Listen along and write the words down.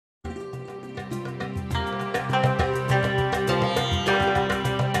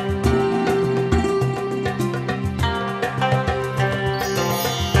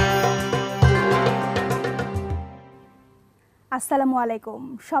আসসালামু আলাইকুম,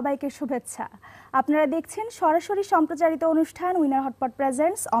 সবাইকে শুভেচ্ছা। আপনারা দেখছেন সরাসরি সম্প্রচারিত অনুষ্ঠান উইনার হটপট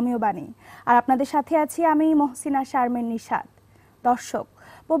প্রেজেন্টস অমিও বাণী, আর আপনাদের সাথে আছি আমি মহসিনা শারমিন নিশাত। দর্শক,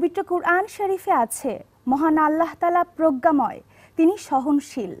 পবিত্র কুরআন শরীফে আছে মহান আল্লাহ তাআলা প্রজ্ঞাময়, তিনি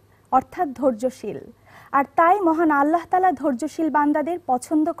সহনশীল অর্থাৎ ধৈর্যশীল। আর তাই মহান আল্লাহ তাআলা ধৈর্যশীল বান্দাদের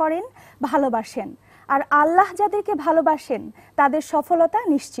পছন্দ করেন, ভালোবাসেন। আর আল্লাহ যাদেরকে ভালোবাসেন তাদের সফলতা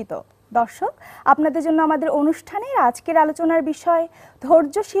নিশ্চিত। দর্শক, আপনাদের জন্য আমাদের অনুষ্ঠানের আজকের আলোচনার বিষয়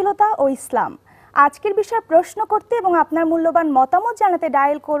ধৈর্যশীলতা ও ইসলাম। আজকের বিষয়ে প্রশ্ন করতে এবং আপনার মূল্যবান মতামত জানাতে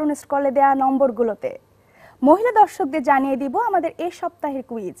ডায়াল করুন স্ক্রলে দেওয়া নম্বরগুলোতে। মহিলা দর্শকদের জানিয়ে দিব আমাদের এই সপ্তাহের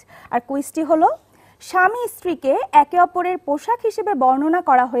কুইজ। আর কুইজটি হলো, স্বামী স্ত্রীকে একে অপরের পোশাক হিসেবে বর্ণনা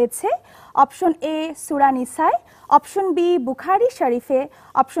করা হয়েছে option A Surah নিসায়, option B Bukhari শরীফে,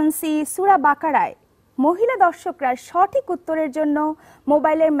 অপশন সি সূরা বাকারায়। মহিলা দর্শকরা সঠিক উত্তরের জন্য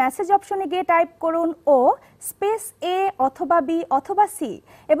মোবাইলের মেসেজ অপশনে গিয়ে টাইপ করুন ও স্পেস এ অথবা বি অথবা সি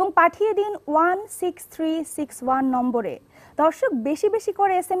এবং পাঠিয়ে দিন 16361 নম্বরে। দর্শক, বেশি বেশি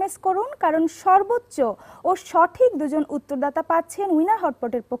করে SMS করুন, কারণ সর্বোচ্চ ও সঠিক দুজন উত্তরদাতা পাচ্ছেন উইনার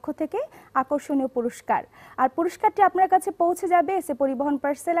হটপটের পক্ষ থেকে আকর্ষণীয় পুরস্কার। আর পুরস্কারটি আপনার কাছে পৌঁছে যাবে এসএ পরিবহন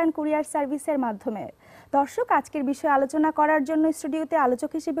পার্সেল অ্যান্ড কুরিয়ার সার্ভিসের মাধ্যমে। দর্শক, আজকের বিষয়ে আলোচনা করার জন্য স্টুডিওতে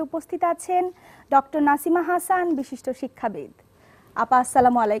আলোচক হিসেবে উপস্থিত আছেন ডক্টর নাসিমা হাসান, বিশিষ্ট শিক্ষাবিদ। আপা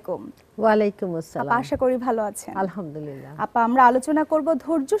আসসালামু আলাইকুম। ওয়ালাইকুম আসসালাম। আপা, আশা করি ভালো আছেন। আলহামদুলিল্লাহ। আপা, আমরা আলোচনা করব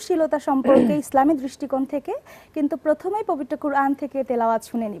ধৈর্যশীলতা সম্পর্কে ইসলামী দৃষ্টিকোণ থেকে, কিন্তু প্রথমেই পবিত্র কুরআন থেকে তেলাওয়াত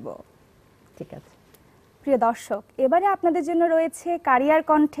শুনে নিব। ঠিক আছে। প্রিয় দর্শক, এবারে আপনাদের জন্য রয়েছে কারিয়ার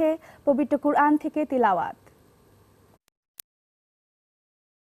কণ্ঠে পবিত্র কুরআন থেকে তিলাওয়াত।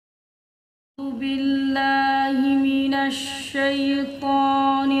 বিল্লাহি মিনাশ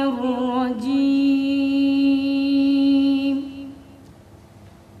শাইতানির রাজীম।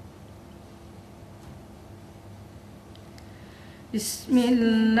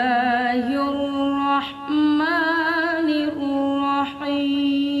 বিসমিল্লাহির রহমানির রহিম।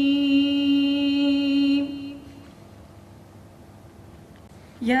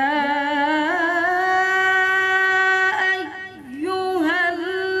 ইয়া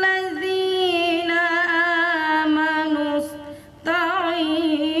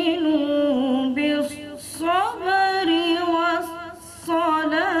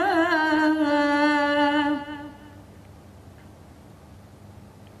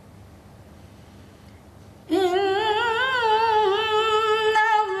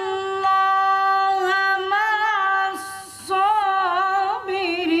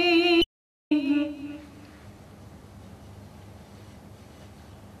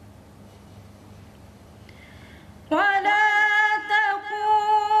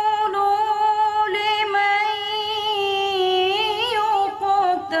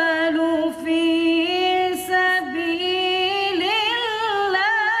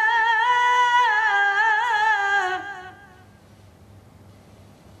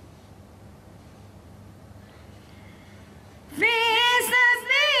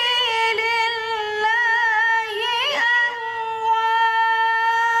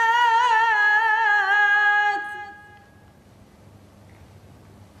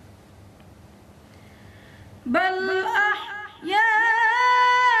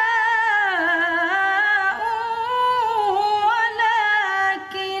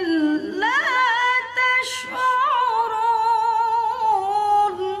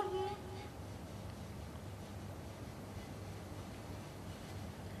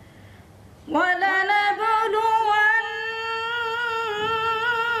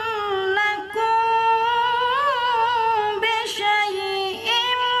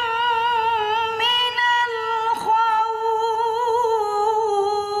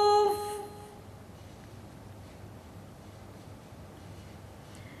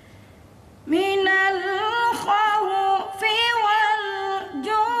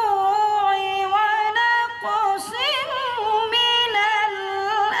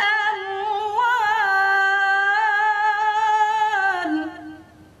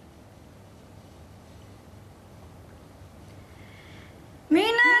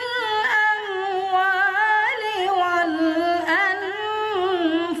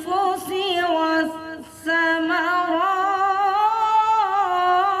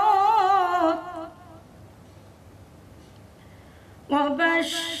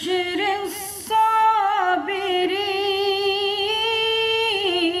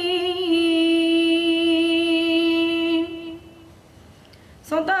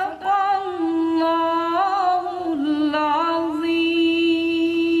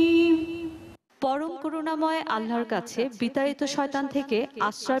পরম করুণাময় আল্লাহর কাছে বিতাড়িত শয়তান থেকে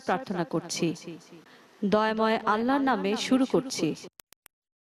আশ্রয় প্রার্থনা করছি। দয়াময় আল্লাহর নামে শুরু করছি।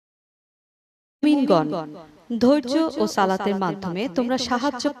 মুমিনগণ, ধৈর্য ও সালাতের মাধ্যমে তোমরা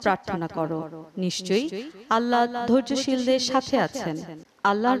সাহায্য প্রার্থনা করো। নিশ্চয়ই আল্লাহ ধৈর্যশীলদের সাথে আছেন।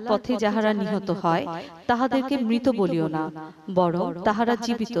 আল্লাহর পথে যাহারা নিহত হয় তাহাদেরকে মৃত বলিও না, বরং তাহারা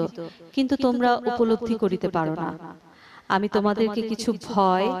জীবিত, কিন্তু তোমরা উপলব্ধি করিতে পারো না। আমি তোমাদেরকে কিছু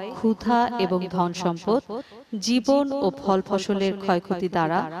ভয়, ক্ষুধা এবং ধন সম্পদ, জীবন ও ফল ফসলের ক্ষয়ক্ষতি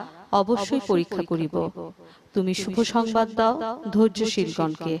দ্বারা অবশ্যই পরীক্ষা করিব। তুমি শুভ সংবাদ দাও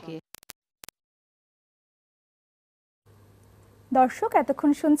ধৈর্যশীলগণকে। দর্শক,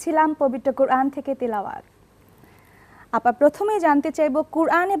 এতক্ষণ শুনছিলাম পবিত্র কোরআন থেকে তিলাওয়াত। আপা, প্রথমেই জানতে চাইব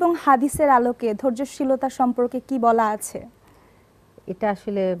কোরআন এবং হাদিসের আলোকে ধৈর্যশীলতা সম্পর্কে কি বলা আছে? এটা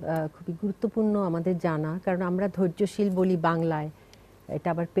আসলে খুবই গুরুত্বপূর্ণ আমাদের জানা, কারণ আমরা ধৈর্যশীল বলি বাংলায়, এটা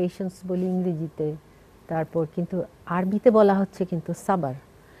আবার পেশেন্স বলি ইংরেজিতে, তারপর কিন্তু আরবিতে বলা হচ্ছে কিন্তু সাবার।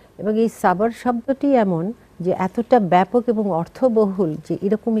 এবং এই সাবার শব্দটি এমন যে এতটা ব্যাপক এবং অর্থবহুল যে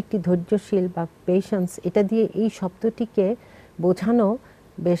এরকম একটি ধৈর্যশীল বা পেশেন্স, এটা দিয়ে এই শব্দটিকে বোঝানো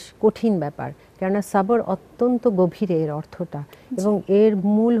বেশ কঠিন ব্যাপার, কেননা সাবর অত্যন্ত গভীরে এর অর্থটা, এবং এর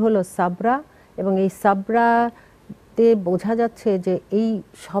মূল হলো সাবরা, এবং এই সাবরাতে বোঝা যাচ্ছে যে এই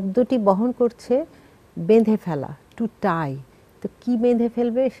শব্দটি বহন করছে বেঁধে ফেলা, টু টাই। তো কি বেঁধে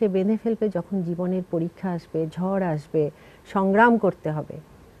ফেলবে? সে বেঁধে ফেলবে যখন জীবনের পরীক্ষা আসবে, ঝড় আসবে, সংগ্রাম করতে হবে,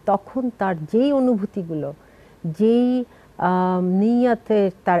 তখন তার যেই অনুভূতিগুলো, যেই নিয়াতে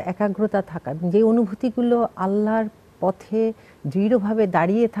তার একাগ্রতা থাকা, যেই অনুভূতিগুলো আল্লাহর পথে দৃঢ়ভাবে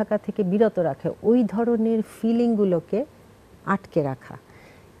দাঁড়িয়ে থাকা থেকে বিরত রাখে, ওই ধরনের ফিলিংগুলোকে আটকে রাখা।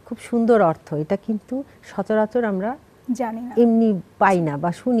 খুব সুন্দর অর্থ এটা, কিন্তু সচরাচর আমরা জানি না, এমনি পাই না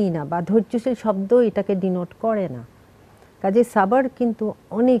বা শুনি না, বা ধৈর্যশীল শব্দ এটাকে ডিনোট করে না। কাজে সাবার কিন্তু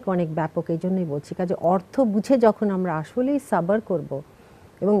অনেক অনেক ব্যাপক, এই জন্যই বলছি। কাজে অর্থ বুঝে যখন আমরা আসলেই সাবার করব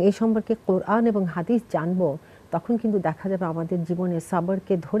এবং এই সম্পর্কে কোরআন এবং হাদিস জানবো, তখন কিন্তু দেখা যাবে আমাদের জীবনে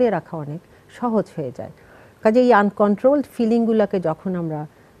সাবারকে ধরে রাখা অনেক সহজ হয়ে যায়। কাজে এই আনকন্ট্রোলড ফিলিংগুলোকে যখন আমরা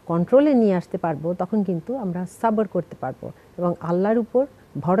কন্ট্রোলে নিয়ে আসতে পারবো, তখন কিন্তু আমরা সাবার করতে পারবো, এবং আল্লাহর উপর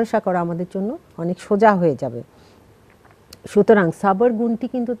ভরসা করা আমাদের জন্য অনেক সোজা হয়ে যাবে। সুতরাং সাবার গুণটি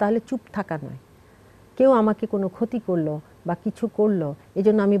কিন্তু তাহলে চুপ থাকা নয়, কেউ আমাকে কোনো ক্ষতি করলো বা কিছু করলো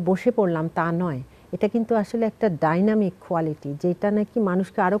এজন্য আমি বসে পড়লাম, তা নয়। এটা কিন্তু আসলে একটা ডাইনামিক কোয়ালিটি, যেটা নাকি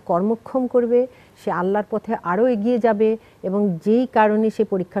মানুষকে আরও কর্মক্ষম করবে, সে আল্লাহর পথে আরও এগিয়ে যাবে, এবং যেই কারণে সে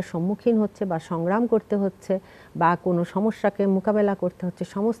পরীক্ষার সম্মুখীন হচ্ছে বা সংগ্রাম করতে হচ্ছে বা কোনো সমস্যাকে মোকাবেলা করতে হচ্ছে,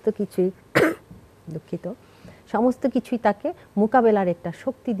 সমস্ত কিছুই সমস্ত কিছুই তাকে মোকাবেলার একটা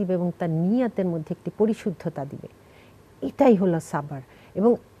শক্তি দিবে এবং তার নিয়াতের মধ্যে একটি পরিশুদ্ধতা দিবে। এটাই হলো সাবার।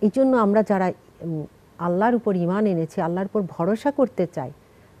 এবং এই জন্য আমরা যারা আল্লাহর উপর ঈমান এনেছি, আল্লাহর উপর ভরসা করতে চাই,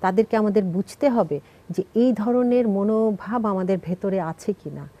 তাদেরকে আমাদের বুঝতে হবে যে এই ধরনের মনোভাব আমাদের ভেতরে আছে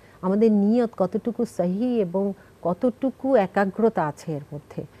কিনা, আমাদের নিয়ত কতটুকু সহি এবং কতটুকু একাগ্রতা আছে এর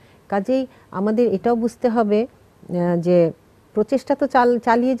মধ্যে। কাজেই আমাদের এটাও বুঝতে হবে যে প্রচেষ্টা তো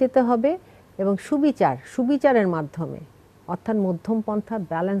চালিয়ে যেতে হবে, এবং সুবিচারের মাধ্যমে, অর্থাৎ মধ্যম পন্থা,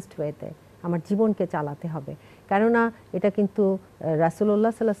 ব্যালেন্সড ওয়েতে আমার জীবনকে চালাতে হবে। কেননা এটা কিন্তু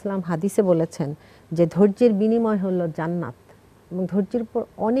রাসূলুল্লাহ সাল্লাল্লাহু আলাইহি ওয়াসাল্লাম হাদিসে বলেছেন যে ধৈর্যের বিনিময় হলো জান্নাত, এবং ধৈর্যের উপর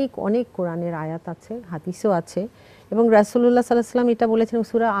অনেক অনেক কোরআনের আয়াত আছে, হাদিসও আছে। এবং রাসূলুল্লাহ সাল্লাল্লাহু আলাইহি ওয়াসাল্লাম এটা বলেছেন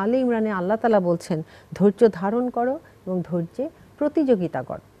সূরা আলে ইমরানে, আল্লাহ তাআলা বলছেন ধৈর্য ধারণ করো এবং ধৈর্যে প্রতিযোগিতা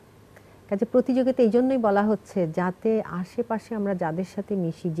করো। কাজে প্রতিযোগিতা এই জন্যই বলা হচ্ছে যাতে আশেপাশে আমরা যাদের সাথে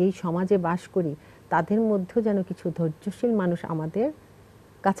মিশি, যেই সমাজে বাস করি, তাদের মধ্যেও যেন কিছু ধৈর্যশীল মানুষ আমাদের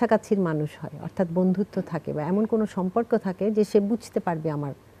কাছাকাছির মানুষ হয়, অর্থাৎ বন্ধুত্ব থাকে বা এমন কোনো সম্পর্ক থাকে যে সে বুঝতে পারবে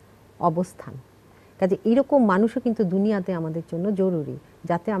আমার অবস্থান। কাজে এরকম মানুষও কিন্তু দুনিয়াতে আমাদের জন্য জরুরি,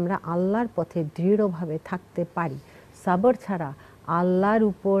 যাতে আমরা আল্লাহর পথে দৃঢ়ভাবে থাকতে পারি। সাবর ছাড়া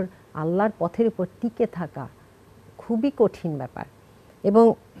আল্লাহর পথের উপর টিকে থাকা খুবই কঠিন ব্যাপার। এবং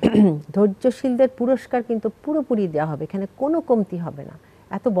ধৈর্যশীলদের পুরস্কার কিন্তু পুরোপুরি দেওয়া হবে, এখানে কোনো কমতি হবে না।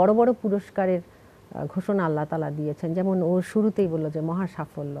 এত বড় বড় পুরস্কারের ঘোষণা আল্লাহ তাআলা দিয়েছেন, যেমন ও শুরুতেই বললো যে মহা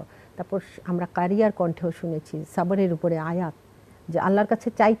সাফল্য। তারপর আমরা কারিয়ার কণ্ঠেও শুনেছি সাবরের উপরে আয়াত, যে আল্লাহর কাছে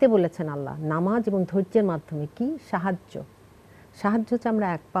চাইতে বলেছেন আল্লাহ নামাজ এবং ধৈর্যের মাধ্যমে। কি সাহায্য হচ্ছে, আমরা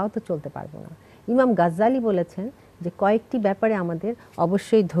এক পাও তো চলতে পারবো না। ইমাম গাজ্জালি বলেছেন যে কয়েকটি ব্যাপারে আমাদের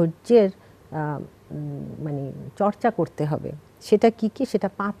অবশ্যই ধৈর্যের মানে চর্চা করতে হবে। সেটা কি কি? সেটা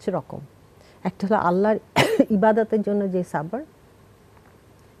 5 রকম। একটা হলো আল্লাহর ইবাদতের জন্য যে সাবর,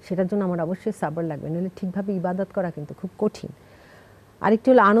 সেটার জন্য আমার অবশ্যই সাবর লাগবে, নইলে ঠিকভাবে ইবাদত করা কিন্তু খুব কঠিন। আরেকটি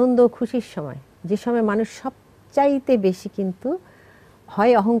হলো আনন্দ ও খুশির সময়, যে সময় মানুষ সবচাইতে বেশি কিন্তু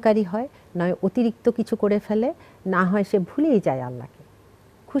হয় অহংকারী হয়, নয় অতিরিক্ত কিছু করে ফেলে, না হয় সে ভুলেই যায় আল্লাহকে।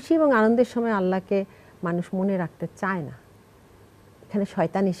 খুশি এবং আনন্দের সময় আল্লাহকে মানুষ মনে রাখতে চায় না, এখানে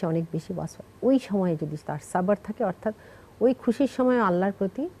শয়তান এসে অনেক বেশি ওয়াসওয়াস। ওই সময়ে যদি তার সাবর থাকে, অর্থাৎ ওই খুশির সময় আল্লাহর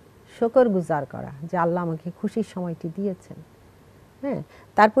প্রতি শুকর গুজার করা যে আল্লাহ আমাকে খুশির সময়টি দিয়েছেন। হ্যাঁ,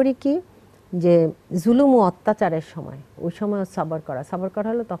 তারপরে কি যে জুলুম ও অত্যাচারের সময়, ওই সময় সাবর করা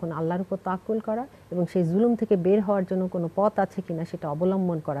হলো তখন আল্লাহর উপর তাওয়াক্কুল করা এবং সেই জুলুম থেকে বের হওয়ার জন্য কোনো পথ আছে কিনা সেটা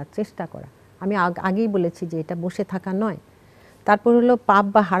অবলম্বন করার চেষ্টা করা। আমি আগেই বলেছি যে এটা বসে থাকা নয়। তারপর হলো পাপ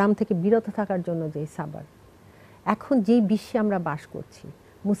বা হারাম থেকে বিরত থাকার জন্য যেই সাবর। এখন যেই বিশ্বে আমরা বাস করছি,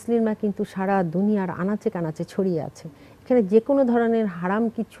 মুসলিমরা কিন্তু সারা দুনিয়ার আনাচে কানাচে ছড়িয়ে আছে। এখানে যে কোনো ধরনের হারাম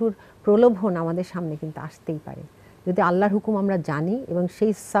কিছুর প্রলোভন আমাদের সামনে কিন্তু আসতেই পারে। যদি আল্লাহর হুকুম আমরা জানি এবং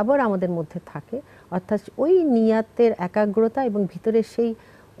সেই সাবর আমাদের মধ্যে থাকে, অর্থাৎ ওই নিয়াতের একাগ্রতা এবং ভিতরের সেই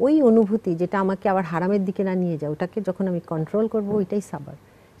ওই অনুভূতি যেটা আমাকে আবার হারামের দিকে না নিয়ে যায়, ওটাকে যখন আমি কন্ট্রোল করব, ওইটাই সাবর।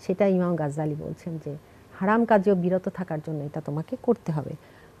 সেটা ইমাম গাজ্জালি বলছেন যে হারাম কাজেও বিরত থাকার জন্য এটা তোমাকে করতে হবে।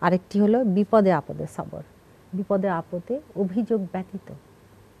 আরেকটি হলো বিপদে আপদে সাবর। বিপদে আপদে অভিযোগ ব্যতীত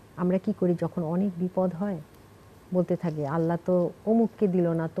আমরা কি করি, যখন অনেক বিপদ হয় বলতে থাকি আল্লাহ তো অমুককে দিল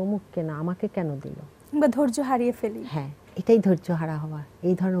না, তমুককে না, আমাকে কেন দিল, বা ধৈর্য হারিয়ে ফেলি। হ্যাঁ, এটাই ধৈর্য হারা হওয়া।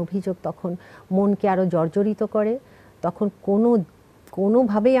 এই ধরনের অভিযোগ তখন মনকে আরো জর্জরিত করে। তখন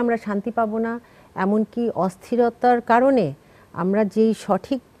কোনোভাবেই আমরা শান্তি পাবো না। এমনকি অস্থিরতার কারণে আমরা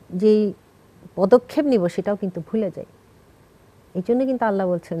যেই পদক্ষেপ নিব সেটাও কিন্তু ভুলে যাই। এই জন্য কিন্তু আল্লাহ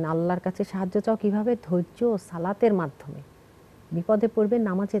বলছেন আল্লাহর কাছে সাহায্য চাও কিভাবে, ধৈর্য ও সালাতের মাধ্যমে। বিপদে পড়বে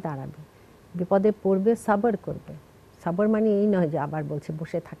নামাজে দাঁড়াবে, বিপদে পড়বে সাবর করবে। সাবর মানে এই নয় যে আবার বলছে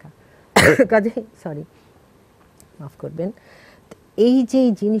বসে থাকা কাজে, মাফ করবেন। এই যে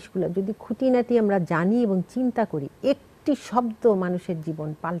জিনিসগুলো যদি খুঁটিনাটি আমরা জানি এবং চিন্তা করি, একটি শব্দ মানুষের জীবন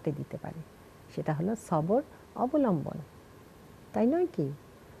পাল্টে দিতে পারে। সেটা হলো সবর অবলম্বন, তাই নয় কি?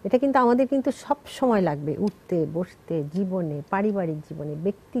 এটা কিন্তু আমাদের কিন্তু সব সময় লাগবে, উঠতে বসতে, জীবনে, পারিবারিক জীবনে,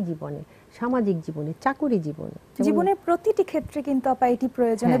 ব্যক্তি জীবনে, সামাজিক জীবনে, চাকুরি জীবনে, জীবনের প্রতিটি ক্ষেত্রে কিন্তু আপা এটি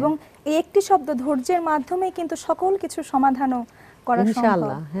প্রয়োজন। এবং এই একটি শব্দ ধৈর্যের মাধ্যমে কিন্তু সকল কিছু সমাধানও করা সম্ভব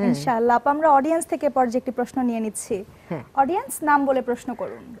ইনশাআল্লাহ। ইনশাআল্লাহ। আপা আমরা অডিয়েন্স থেকে পর্যায়ে একটি প্রশ্ন নিয়ে নিচ্ছি। অডিয়েন্স নাম বলে প্রশ্ন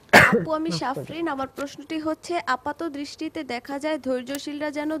করুন। আপু আমি সাফরিন, আমার প্রশ্নটি হচ্ছে আপাত দৃষ্টিতে দেখা যায় ধৈর্যশীলরা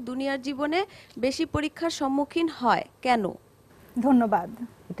যেন দুনিয়ার জীবনে বেশি পরীক্ষার সম্মুখীন হয়, কেন? ধন্যবাদ।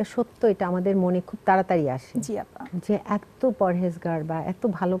 এটা সত্য, এটা আমাদের মনে খুব তাড়াতাড়ি আসে। জি আপা। যে এত পরহেজগার বা এত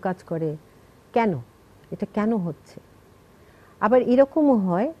ভালো কাজ করে কেন, এটা কেন হচ্ছে? আবার এরকমও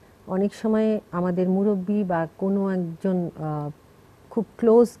হয় অনেক সময় আমাদের মুরব্বী বা কোনো একজন খুব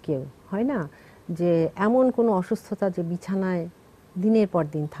ক্লোজ কেউ হয় না, যে এমন কোনো অসুস্থতা যে বিছানায় দিনের পর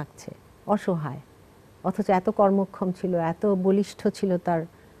দিন থাকছে, অসহায়, অথচ এত কর্মক্ষম ছিল, এত বলিষ্ঠ ছিল তার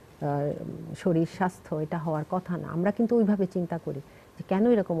শরীর স্বাস্থ্য, এটা হওয়ার কথা না। আমরা কিন্তু ওইভাবে চিন্তা করি যে কেন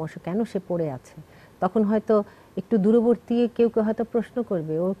এরকম কেন সে পড়ে আছে। তখন হয়তো একটু দূরবর্তী কেউ হয়তো প্রশ্ন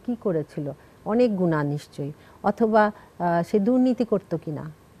করবে ও কি করেছিল, অনেক গুনাহ নিশ্চয়ই, অথবা সে দুর্নীতি করতো কিনা,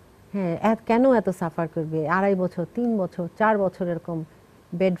 হ্যাঁ কেন এত সাফার করবে, 2.5 বছর 3 বছর 4 বছর এরকম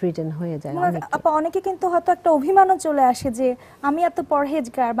বেড রিডেন হয়ে যায়। আপা অনেকে কিন্তু হয়তো একটা অভিমানও চলে আসে যে আমি এত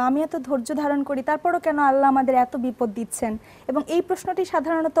পরহেজগার বা আমি এত ধৈর্য ধারণ করি, তারপরও কেন আল্লাহ আমাদের এত বিপদ দিচ্ছেন। এবং এই প্রশ্নটি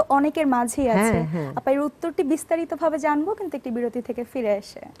সাধারণত অনেকের মাঝেই আছে। আপা এর উত্তরটি বিস্তারিতভাবে জানবো কিন্তু একটি বিরতি থেকে ফিরে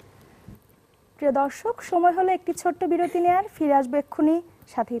এসে। প্রিয় দর্শক, সময় হলো একটি ছোট্ট বিরতি নেয়ার, ফিরে আসবে এক্ষুনি,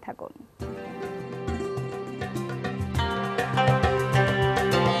 সাথেই থাকুন।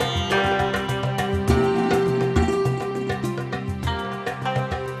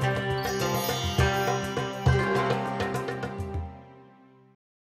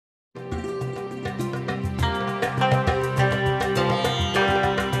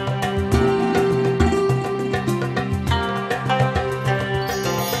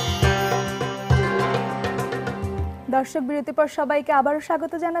 দর্শক, বিরতির পর সবাইকে আবারও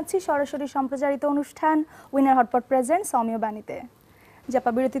স্বাগত জানাচ্ছি সরাসরি সম্প্রচারিত অনুষ্ঠান উইনার হটপট প্রেজেন্টস অমিও বাণীতে।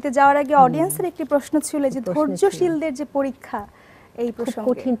 জাপা বিরতিতে যাওয়ার আগে অডিয়েন্সের একটি প্রশ্ন ছিল যে ধৈর্যশীলদের যে পরীক্ষা, এই প্রসঙ্গে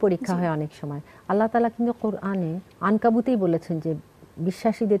কঠিন পরীক্ষা হয় অনেক সময়। আল্লাহ তাআলা কিন্তু কোরআনে আনকাবুতেই বলেছেন যে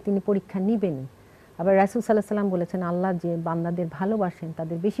বিশ্বাসীদের তিনি পরীক্ষা নিবেনই। আবার রাসূল সাল্লাল্লাহু আলাইহি ওয়াসাল্লাম বলেছেন আল্লাহ যে বান্দাদের ভালোবাসেন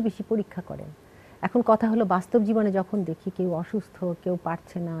তাদের বেশি বেশি পরীক্ষা করেন। এখন কথা হলো বাস্তব জীবনে যখন দেখি কেউ অসুস্থ, কেউ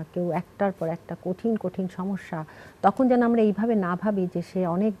পারছে না, কেউ একটার পর একটা কঠিন কঠিন সমস্যা, তখন যেন আমরা এইভাবে না ভাবি যে সে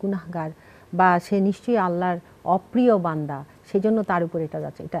অনেক গুনাহগার বা সে নিশ্চয়ই আল্লাহর অপ্রিয় বান্দা, সেজন্য তার উপর এটা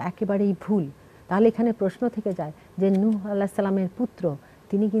যাচ্ছে। এটা একেবারেই ভুল। তাহলে এখানে প্রশ্ন থেকে যায় যে নূহ আলাইহিস সালামের পুত্র,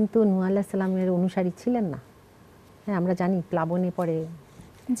 তিনি কিন্তু নূহ আলাইহিস সালামের অনুসারী ছিলেন না। হ্যাঁ, আমরা জানি প্লাবনে পড়ে,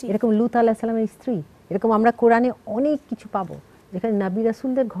 এরকম লূত আলাইহিস সালামের স্ত্রী, এরকম আমরা কোরআনে অনেক কিছু পাবো যেখানে নবী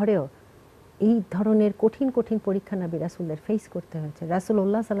রাসূলদের ঘরেও এই ধরনের কঠিন কঠিন পরীক্ষা নবী রাসূলদের ফেস করতে হয়েছে।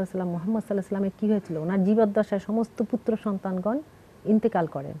 রাসূলুল্লাহ সাল্লাল্লাহু আলাইহি ওয়াসাল্লাম মুহাম্মদ সাল্লাল্লাহু আলাইহি ওয়াসাল্লামের কি হয়েছিল, ওনার জীবদ্দশায় সমস্ত পুত্র সন্তানগণ ইন্তেকাল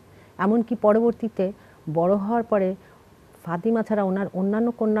করেন। এমনকি পরবর্তীতে বড় হওয়ার পরে ফাতিমা ছাড়া ওনার অন্যান্য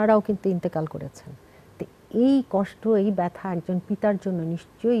কন্যারাও কিন্তু ইন্তেকাল করেছেন। তো এই কষ্ট, এই ব্যথা একজন পিতার জন্য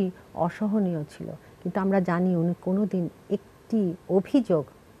নিশ্চয়ই অসহনীয় ছিল। কিন্তু আমরা জানি উনি কোনোদিন একটি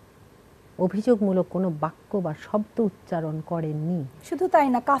অভিযোগমূলক কোনো বাক্য বা শব্দ উচ্চারণ করেননি। শুধু তাই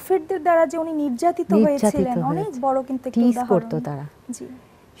না, কাফেরদের দ্বারা যে উনি নির্যাতিত হয়েছিলেন অনেক বড় কিন্তু একটা টিজ উদাহরণ করতো তারা। জি,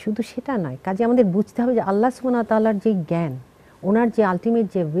 শুধু সেটা নয়, কাজে আমাদের বুঝতে হবে যে আল্লাহ সুবহানাহু ওয়া তাআলার যে জ্ঞান, ওনার যে আলটিমেট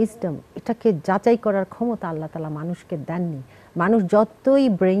যে উইজডম, এটাকে যাচাই করার ক্ষমতা আল্লাহ তাআলা মানুষকে দেননি। মানুষ যতই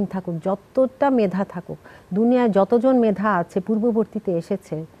ব্রেইন থাকুক, যতটা মেধা থাকুক, দুনিয়ায় যতজন মেধা আছে পূর্ববর্তীতে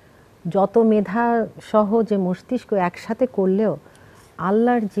এসেছে, যত মেধা সহ যে মস্তিষ্ক একসাথে করলেও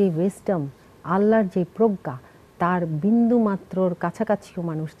আল্লাহর যে উইজডম, আল্লাহর যে প্রজ্ঞা, তার বিন্দু মাত্রর কাছাকাছিও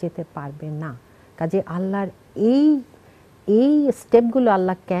মানুষ যেতে পারবে না। কাজে আল্লাহর এই স্টেপগুলো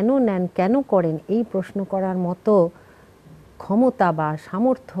আল্লাহ কেন নেন, কেন করেন, এই প্রশ্ন করার মতো ক্ষমতা বা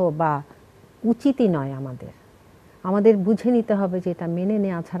সামর্থ্য বা উচিতই নয় আমাদের বুঝে নিতে হবে যে এটা মেনে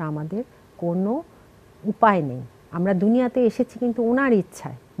নেওয়া ছাড়া আমাদের কোনো উপায় নেই। আমরা দুনিয়াতে এসেছি কিন্তু ওনার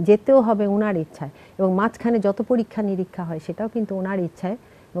ইচ্ছায়, যেতেও হবে ওনার ইচ্ছায়, এবং মাঝখানে যত পরীক্ষা নিরীক্ষা হয় সেটাও কিন্তু ওনার ইচ্ছায়।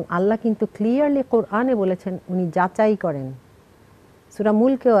 এবং আল্লাহ কিন্তু ক্লিয়ারলি কোরআনে বলেছেন উনি যাচাই করেন। সূরা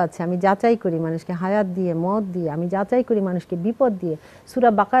মুলকেও আছে, আমি যাচাই করি মানুষকে হায়াত দিয়ে, মত দিয়ে, আমি যাচাই করি মানুষকে বিপদ দিয়ে। সূরা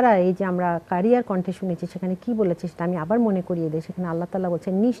বাকারা, এই যে আমরা কারিয়ার কণ্ঠে শুনেছি, সেখানে কি বলেছে সেটা আমি আবার মনে করিয়ে দিই। সেখানে আল্লাহ তাআলা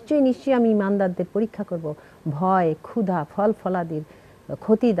বলছেন, নিশ্চয়ই নিশ্চয়ই আমি ইমানদারদের পরীক্ষা করব ভয়, ক্ষুধা, ফল ফলাদির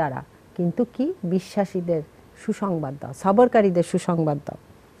ক্ষতি দ্বারা, কিন্তু কি বিশ্বাসীদের সুসংবাদ দাও, সবরকারীদের সুসংবাদ দাও,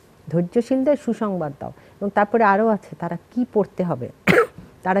 ধৈর্যশীলদের সুসংবাদ দাও। এবং তারপরে আরও আছে তারা কি পড়তে হবে,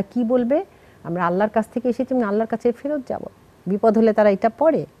 তারা কি বলবে, আমরা আল্লাহর কাছ থেকে এসেছি এবং আল্লাহর কাছে ফেরত যাব, বিপদ হলে তারা এটা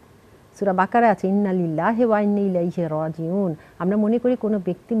পড়ে। সূরা বাকারা আছে, ইন্না লিল্লাহি ওয়া ইন্না ইলাইহি রাজিউন। আমরা মনে করি কোনো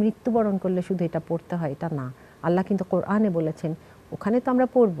ব্যক্তি মৃত্যুবরণ করলে শুধু এটা পড়তে হয়, এটা না। আল্লাহ কিন্তু কোরআনে বলেছেন, ওখানে তো আমরা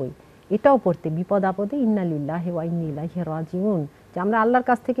পড়বই, এটাও পড়তে, বিপদ আপদে ইন্না লিল্লাহি ওয়া ইন্না ইলাইহি রাজিউন, যে আমরা আল্লাহর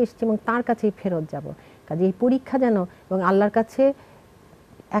কাছ থেকে এসেছি এবং তার কাছেই ফেরত যাব। কাজে এই পরীক্ষা যেন, এবং আল্লাহর কাছে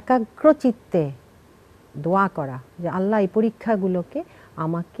একাগ্র চিত্তে দোয়া করা যে আল্লাহ এই পরীক্ষাগুলোকে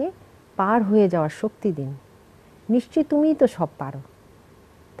আমাকে পার হয়ে যাওয়ার শক্তি দিন, নিশ্চয়ই তুমিই তো সব পারো,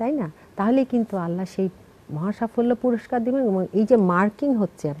 তাই না? তাহলে কিন্তু আল্লাহ সেই মহাসাফল্য পুরস্কার দেবেন। এবং এই যে মার্কিং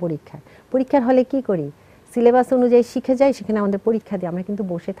হচ্ছে পরীক্ষার হলে কি করি, সিলেবাস অনুযায়ী শিখে যাই, সেখানে আমাদের পরীক্ষা দিই, আমরা কিন্তু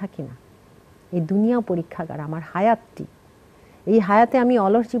বসে থাকি না। এই দুনিয়াও পরীক্ষাগার, আমার হায়াতটি, এই হায়াতে আমি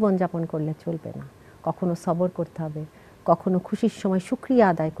অলস জীবনযাপন করলে চলবে না, কখনো সবর করতে হবে, কখনো খুশির সময় শুকরিয়া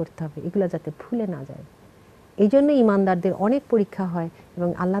আদায় করতে হবে, এগুলো যাতে ভুলে না যায়। এই জন্য ইমানদারদের অনেক পরীক্ষা হয়, এবং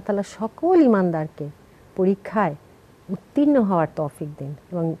আল্লাহ তাআলা সকল ইমানদারকে পরীক্ষায় উত্তীর্ণ হওয়ার তৌফিক দিন,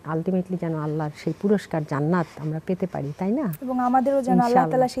 এবং আলটিমেটলি যেন আল্লাহর সেই পুরস্কার জান্নাত আমরা পেতে পারি, তাই না? এবং আমাদেরও যেন আল্লাহ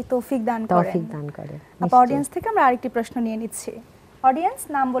তাআলা সেই তৌফিক দান করেন। অডিয়েন্স থেকে আমরা আরেকটি প্রশ্ন নিয়ে নিচ্ছি। অডিয়েন্স,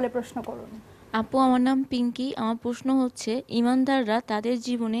 নাম বলে প্রশ্ন করুন। আপু, আমার নাম পিঙ্কি। আমার প্রশ্ন হচ্ছে, ইমানদাররা তাদের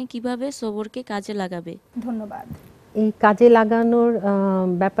জীবনে কিভাবে সবরকে কাজে লাগাবে? ধন্যবাদ। এই কাজে লাগানোর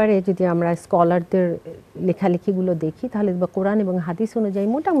ব্যাপারে যদি আমরা স্কলারদের লেখালেখিগুলো দেখি, তাহলে কোরআন এবং হাদিস অনুযায়ী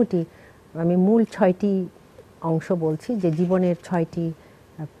মোটামুটি আমি মূল 6টি অংশ বলছি, যে জীবনের 6টি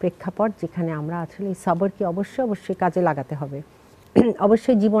প্রেক্ষাপট যেখানে আমরা আসলে এই সবরকে অবশ্যই কাজে লাগাতে হবে।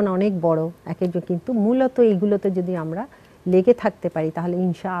 অবশ্যই জীবন অনেক বড় একজন, কিন্তু মূলত এইগুলোতে যদি আমরা লেগে থাকতে পারি, তাহলে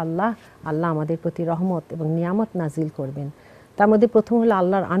ইনশাআল্লাহ আল্লাহ আমাদের প্রতি রহমত এবং নিয়ামত নাজিল করবেন। তার মধ্যে প্রথম হলো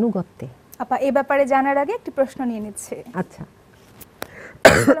আল্লাহর আনুগত্যে। আপা, এই ব্যাপারে জানার আগে একটি প্রশ্ন নিয়ে নিচ্ছে। আচ্ছা,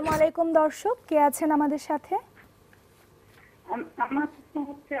 আসসালামু আলাইকুম দর্শক, কে আছেন আমাদের সাথে? আমার প্রশ্ন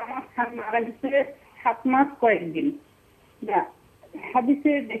হচ্ছে, আমার স্বামী মারা গেছে 7 মাস কয়েকদিন।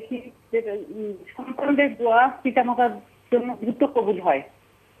 হাদিসে দেখি যে সন্তানদের দোয়া পিতামাতার জন্য দ্রুত কবুল হয়,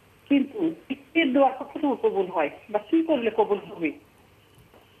 কিন্তু পিতৃর দোয়া কতটুকু কবুল হয় বা কি করলে কবুল হবে?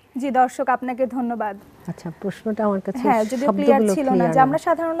 জি দর্শক, আপনাকে ধন্যবাদ। আচ্ছা, প্রশ্নটা আমার কাছে যদি ক্লিয়ার ছিল না, যে আমরা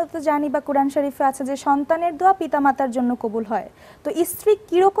সাধারণত জানি বা কোরআন শরীফে আছে যে সন্তানের দোয়া পিতামাতার জন্য কবুল হয়, তো স্ত্রী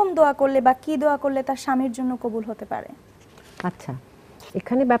কিরকম দোয়া করলে বা কি দোয়া করলে তার স্বামীর জন্য কবুল হতে পারে? আচ্ছা,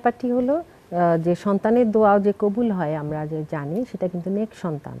 এখানে ব্যাপারটি হলো যে সন্তানের দোয়াও যে কবুল হয় আমরা যে জানি, সেটা কিন্তু নেক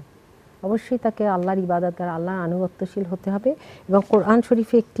সন্তান, অবশ্যই তাকে আল্লাহর ইবাদত আর আল্লাহর আনুগত্যশীল হতে হবে। এবং কোরআন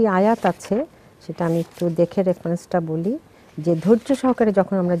শরীফে একটি আয়াত আছে, সেটা আমি একটু দেখে রেফারেন্সটা বলি, যে ধৈর্য সহকারে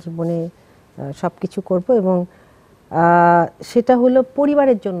যখন আমরা জীবনে সব কিছু করব, এবং সেটা হলো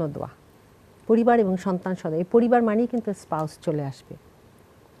পরিবারের জন্য দোয়া, পরিবার এবং সন্তান সদা, এই পরিবার মানেই কিন্তু স্পাউস চলে আসবে।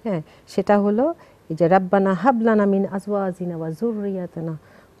 হ্যাঁ, সেটা হলো এই যে রাব্বানা হাবলানা মিন আজওয়াজিনা ওয়া যুররিয়াতিনা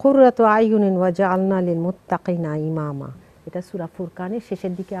কুররাতু আয়ুনিন ওয়াজআলনা লিল মুত্তাকিনা ইমামা। এটা সূরা ফুরকানের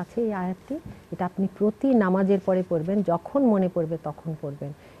শেষের দিকে আছে এই আয়াতটি। এটা আপনি প্রতি নামাজের পরে পড়বেন, যখন মনে পড়বে তখন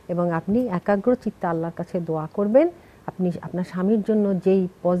পড়বেন, এবং আপনি একাগ্র চিত্তে আল্লাহর কাছে দোয়া করবেন। আপনি আপনার স্বামীর জন্য যেই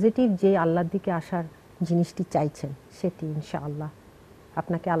পজিটিভ, যে আল্লাহর দিকে আসার জিনিসটি চাইছেন সেটি ইনশাআল্লাহ।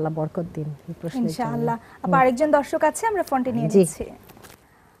 আপনাকে আল্লাহ বরকত দিন এই প্রশ্নের জন্য। ইনশাআল্লাহ। আরেকজন দর্শক আছে, আমরা ফোনটি নিয়ে জি। নিচ্ছি।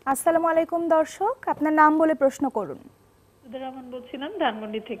 আসসালামু আলাইকুম দর্শক, আপনার নাম বলে প্রশ্ন করুন। রহমান বলছিলাম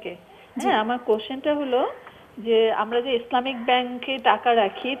ধানমন্ডি থেকে। হ্যাঁ, আমার কোশ্চেনটা হলো যে আমরা যে ইসলামিক ব্যাংকে টাকা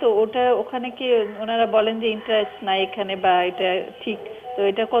রাখি, তো ওখানে কি ওনারা বলেন যে ইন্টারেস্ট নাই এখানে, বা এটা ঠিক, তো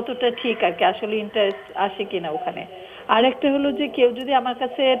এটা কতটা ঠিক আর কি, আসলে ইন্টারেস্ট আসে কিনা ওখানে? আর একটা হলো যে কেউ যদি আমার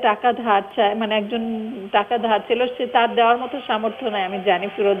কাছে টাকা ধার চায়, মানে একজন টাকা ধার ছিল, সে তার দেওয়ার মতো সামর্থ্য নাই, আমি জানি,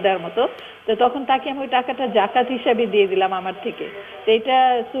 ফেরত দেওয়ার মতো, তো তখন তাকে আমি ওই টাকাটা জাকাত হিসাবে দিয়ে দিলাম আমার থেকে, তো এটা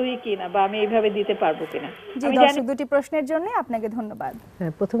সহি কিনা, বা আমি এইভাবে দিতে পারবো কিনা? জি দর্শক, দুটি প্রশ্নের জন্য আপনাকে ধন্যবাদ।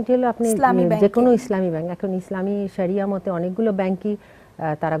 হ্যাঁ, প্রথমটি হলো আপনি যে কোনো ইসলামী ব্যাংক, এখন ইসলামী শরিয়া মতে অনেকগুলো ব্যাংকই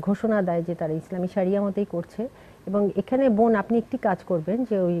তারা ঘোষণা দেয় যে তারা ইসলামী শরিয়া মতেই করছে। এবং এখানে বোন আপনি একটি কাজ করবেন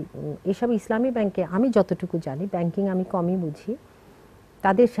যে ওই এইসব ইসলামী ব্যাংকে আমি যতটুকু জানি, ব্যাংকিং আমি কমই বুঝি,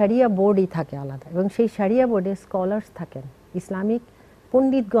 তাদের শরিয়া বোর্ডই থাকে আলাদা, এবং সেই শরিয়া বোর্ডে স্কলার্স থাকেন, ইসলামিক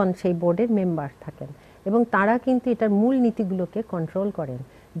পণ্ডিতগণ সেই বোর্ডের মেম্বার থাকেন, এবং তারা কিন্তু এটার মূল নীতিগুলোকে কন্ট্রোল করেন।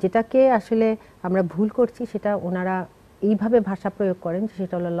 যেটাকে আসলে আমরা ভুল করছি সেটা ওনারা এইভাবে ভাষা প্রয়োগ করেন যে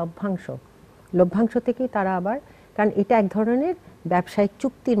সেটা হলো লভ্যাংশ। লভ্যাংশ থেকেই তারা আবার, কারণ এটা এক ধরনের ব্যবসায়িক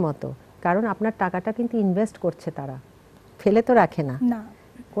চুক্তির মতো, কারণ আপনার টাকাটা কিন্তু ইনভেস্ট করছে, তারা ফেলে তো রাখে না,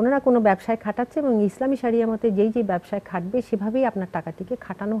 কোনো না কোনো ব্যবসায় খাটাচ্ছে, এবং ইসলামী শরিয়া মতে যেই যেই ব্যবসায় খাটবে সেভাবেই আপনার টাকাটিকে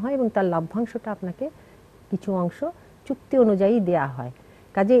খাটানো হয়, এবং তার লভ্যাংশটা আপনাকে কিছু অংশ চুক্তি অনুযায়ী দেয়া হয়।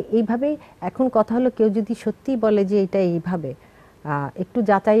 কাজে এইভাবেই এখন কথা হলো, কেউ যদি সত্যিই বলে যে এটা এইভাবে, একটু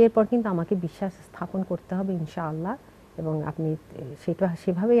যাচাইয়ের পর কিন্তু আমাকে বিশ্বাস স্থাপন করতে হবে ইনশাআল্লাহ, এবং আপনি সেটা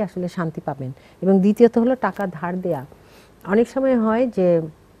সেভাবেই আসলে শান্তি পাবেন। এবং দ্বিতীয়ত হলো টাকা ধার দেয়া। অনেক সময় হয় যে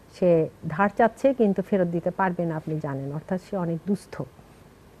সে ধার চাচ্ছে কিন্তু ফেরত দিতে পারবে না, আপনি জানেন, অর্থাৎ সে অনেক দুস্থ,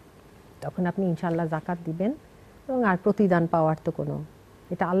 তখন আপনি ইনশাআল্লাহ যাকাত দিবেন, এবং আর প্রতিদান পাওয়ার তো কোনো,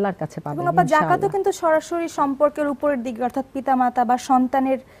 এটা আল্লাহর কাছে পাবেন ইনশাআল্লাহ। যাকাতও কিন্তু সরাসরি সম্পর্কের উপরের দিকে, অর্থাৎ পিতামাতা বা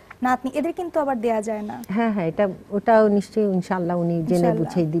সন্তানের নাতনি, এদের কিন্তু আবার দেয়া যায় না। হ্যাঁ হ্যাঁ, ওটাও নিশ্চয়ই ইনশাআল্লাহ উনি জেনে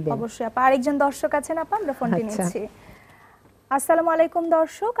বুঝেই দিবেন। অবশ্যই। আরেকজন দর্শক আছেন, আমরা ফোনটি নিচ্ছি। আসসালামু আলাইকুম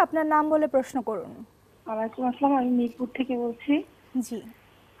দর্শক, আপনার নাম বলে প্রশ্ন করুন। ওয়ালাইকুম আসসালাম, আমি মিরপুর থেকে বলছি। জি।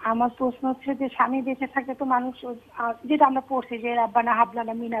 আমার প্রশ্ন হচ্ছে যে স্বামী বেঁচে থাকে তো মানুষ, যেটা আমরা পড়ছি যে রাব্বানা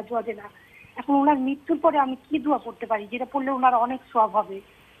হাবলানা মিনা জুয়াদেনা, এখন ওনার মৃত্যুর পরে আমি কি দোয়া করতে পারি যেটা পড়লে ওনার অনেক সওয়াব হবে,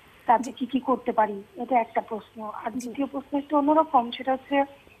 তাতে কি কি করতে পারি? এটা একটা প্রশ্ন। আর দ্বিতীয় প্রশ্ন একটু অন্যরকম, সেটা হচ্ছে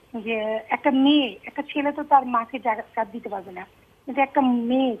যে একটা মেয়ে, একটা ছেলে তো তার মাকে জাকাত দিতে পারবে না, কিন্তু একটা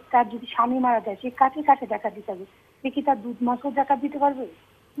মেয়ে তার যদি স্বামী মারা যায়, সে কাছে কাছে জাকাত দিতে হবে, সে কি তার দুধ মাকেও জাকাত দিতে পারবে?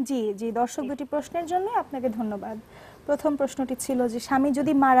 জি জি দর্শক, দুটি প্রশ্নের জন্য আপনাকে ধন্যবাদ। প্রথম প্রশ্নটি ছিল যে স্বামী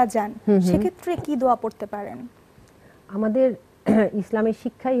যদি মারা যান সেক্ষেত্রে কি দোয়া পড়তে পারেন? আমাদের ইসলামের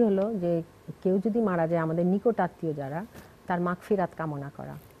শিক্ষাই হলো যে কেউ যদি মারা যায়, আমাদের নিকট আত্মীয় যারা, তার মাগফিরাত কামনা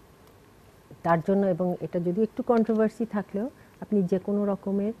করা তার জন্য। এবং এটা যদি একটু কন্ট্রোভার্সি থাকলেও আপনি যে কোনো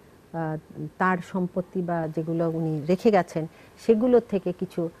রকমের তার সম্পত্তি বা যেগুলো উনি রেখে গেছেন সেগুলোর থেকে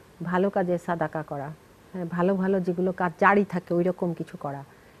কিছু ভালো কাজে সাদাকা করা, হ্যাঁ, ভালো ভালো যেগুলো কাজ জারি থাকে ওই রকম কিছু করা।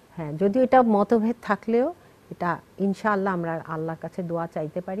 হ্যাঁ, যদিও এটা মতভেদ থাকলেও এটা ইনশাআল্লাহ আমরা আল্লাহর কাছে দোয়া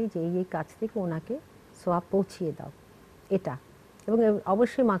চাইতে পারি যে এই কাজ থেকে ওনাকে সওয়াব পৌঁছিয়ে দাও, এটা। এবং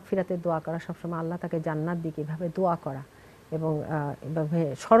অবশ্যই মাগফিরাতের দোয়া করা, সবসময় আল্লাহ তাকে জান্নাত দিকে এভাবে দোয়া করা এবং এভাবে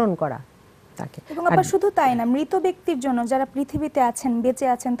স্মরণ করা তাকে। এবং আবার শুধু তাই না, মৃত ব্যক্তির জন্য যারা পৃথিবীতে আছেন, বেঁচে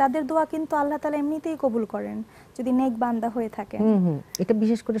আছেন, তাদের দোয়া কিন্তু আল্লাহ তাআলা এমনিতেই কবুল করেন যদি নেক বান্দা হয়ে থাকে। এটা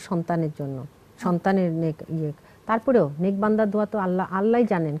বিশেষ করে সন্তানের জন্য, সন্তানের নেক তারপরেও নেক বান্দার দোয়া তো আল্লাহই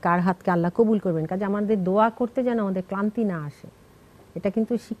জানেন কার হাতকে আল্লাহ কবুল করবেন। কাজে আমাদের দোয়া করতে যেন আমাদের ক্লান্তি না আসে, এটা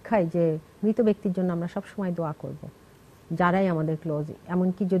কিন্তু শিক্ষায় যে মৃত ব্যক্তির জন্য আমরা সব সময় দোয়া করব, যারাই আমাদের ক্লোজ।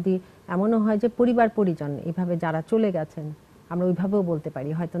 এমনকি যদি এমনও হয় যে পরিবার পরিজন এভাবে যারা চলে গেছেন, আমরা ওইভাবেও বলতে পারি,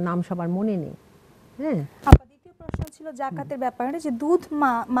 হয়তো নাম সবার মনে নেই। হ্যাঁ, দ্বিতীয় প্রশ্ন ছিল জাকাতের ব্যাপারে, যে দুধ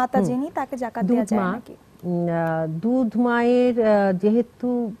মাতা যিনি, তাকে জাকাত দেওয়া যায় নাকি? দুধ মায়ের যেহেতু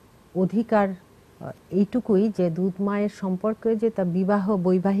অধিকার এইটুকুই যে দুধ মায়ের সম্পর্কে যে তার বিবাহ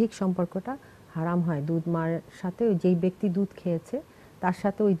বৈবাহিক সম্পর্কটা হারাম হয়। দুধ মায়ের সাথে যেই ব্যক্তি দুধ খেয়েছে তার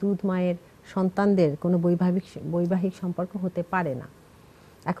সাথে ওই দুধ মায়ের সন্তানদের কোনো বৈবাহিক সম্পর্ক হতে পারে না।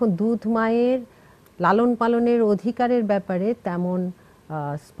 এখন দুধ মায়ের লালন পালনের অধিকারের ব্যাপারে তেমন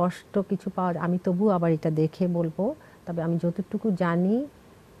স্পষ্ট কিছু পাওয়া, আমি তবু আবার এটা দেখে বলবো, তবে আমি যতটুকু জানি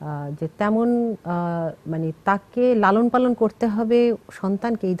যে তেমন মানে তাকে লালন পালন করতে হবে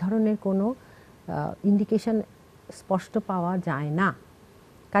সন্তানকে, এই ধরনের কোনো ইন্ডিকেশন স্পষ্ট পাওয়া যায় না।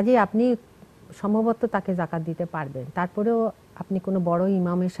 কাজে আপনি সম্ভবত তাকে যাকাত দিতে পারবেন। তারপরেও আপনি কোনো বড়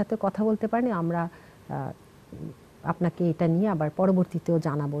ইমামের সাথে কথা বলতে পারেন, আমরা আপনাকে এটা নিয়ে আবার পরবর্তীতেও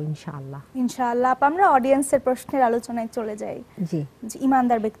জানাবো ইনশাআল্লাহ। ইনশাআল্লাহ আপা, আমরা অডিয়েন্সের প্রশ্নের আলোচনায় চলে যাই। জি, যে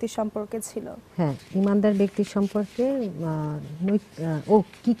ইমানদার ব্যক্তির সম্পর্কে ছিল। হ্যাঁ, ইমানদার ব্যক্তির সম্পর্কে ও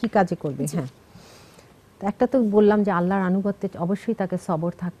কি কি কাজে করবে। হ্যাঁ, তো একটা তো বললাম যে আল্লাহর আনুগত্যে অবশ্যই তাকে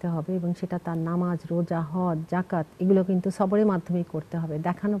সবর থাকতে হবে, এবং সেটা তার নামাজ, রোজা, হজ, জাকাত এগুলো কিন্তু সবরের মাধ্যমেই করতে হবে,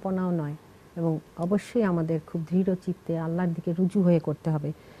 দেখানোপনাও নয়, এবং অবশ্যই আমাদের খুব দৃঢ় চিত্তে আল্লাহর দিকে রুজু হয়ে করতে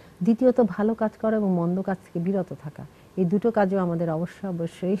হবে। দ্বিতীয়ত ভালো কাজ করা এবং মন্দ কাজ থেকে বিরত থাকা, এই দুটো কাজও আমাদের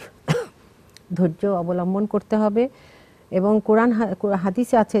অবশ্যই ধৈর্য অবলম্বন করতে হবে। এবং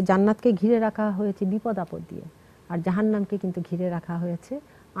হাদিসে আছে জান্নাতকে ঘিরে রাখা হয়েছে বিপদ আপদ দিয়ে, আর জাহান্নামকে কিন্তু ঘিরে রাখা হয়েছে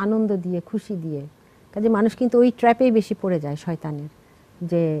আনন্দ দিয়ে, খুশি দিয়ে। কাজে মানুষ কিন্তু ওই ট্র্যাপেই বেশি পড়ে যায় শয়তানের,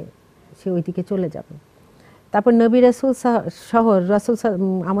 যে সে ওই দিকে চলে যাবে। তারপর নবী রাসূল সহ রাসূল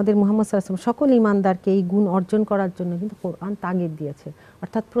আমাদের মুহাম্মদ সাল্লাল্লাহু আলাইহি ওয়াসাল্লাম সকল ঈমানদারকে এই গুণ অর্জন করার জন্য কিন্তু কোরআন তাগিদ দিয়েছে।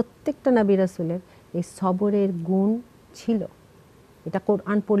 অর্থাৎ প্রত্যেকটা নবী রাসূলের এই সবরের গুণ ছিল, এটা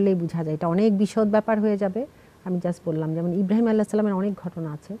কোরআন পড়লেই বোঝা যায়। এটা অনেক বিশদ ব্যাপার হয়ে যাবে, আমি জাস্ট বললাম। যেমন ইব্রাহিম আলাইহিস সালামের অনেক ঘটনা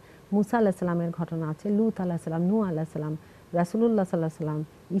আছে, মুসা আলাইহিস সালামের ঘটনা আছে, লূত আলাইহিস সালাম, নূহ আলাইহিস সালাম, রাসূলুল্লাহ সাল্লাল্লাহু আলাইহি সাল্লাম,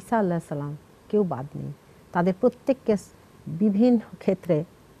 ঈসা আলাইহিস সালাম, কেউ বাদ নেই। তাদের প্রত্যেককে বিভিন্ন ক্ষেত্রে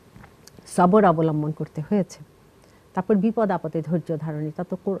সবর অবলম্বন করতে হয়েছে। তারপর বিপদ আপদে ধৈর্য ধারণ, এটা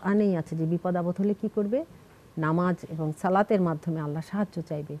তো কোরআনেই আছে যে বিপদ আপদ হলে কি করবে, নামাজ এবং সালাতের মাধ্যমে আল্লাহ সাহায্য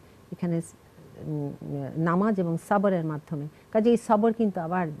চাইবে। এখানে নামাজ এবং সবরের মাধ্যমে, কাজে এই সবর কিন্তু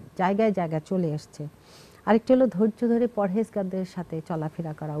আবার জায়গায় জায়গায় চলে আসছে। আরেকটি হলো ধৈর্য ধরে পরহেজগারদের সাথে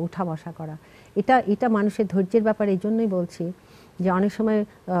চলাফেরা করা, উঠা বসা করা। এটা মানুষের ধৈর্যের ব্যাপার। এই জন্যই বলছি যে অনেক সময়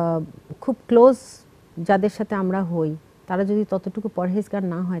খুব ক্লোজ যাদের সাথে আমরা হই, তারা যদি ততটুকু পরহেজগার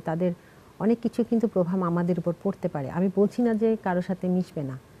না হয়, তাদের অনেক কিছু কিন্তু প্রভাব আমাদের উপর পড়তে পারে। আমি বলছি না যে কারোর সাথে মিশবে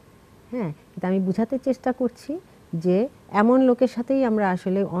না, হ্যাঁ, কিন্তু আমি বোঝাতে চেষ্টা করছি যে এমন লোকের সাথেই আমরা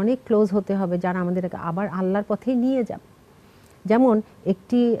আসলে অনেক ক্লোজ হতে হবে যারা আমাদেরকে আবার আল্লাহর পথেই নিয়ে যাবে। যেমন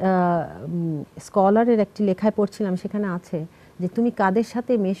একটি স্কলারের একটি লেখায় পড়ছিলাম, সেখানে আছে যে তুমি কাদের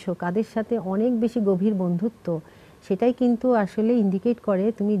সাথে মেশো, কাদের সাথে অনেক বেশি গভীর বন্ধুত্ব, সেটাই কিন্তু আসলে ইন্ডিকেট করে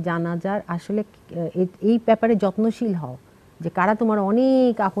তুমি জানাজার আসলে এই ব্যাপারে যত্নশীল হও, যে কারা তোমার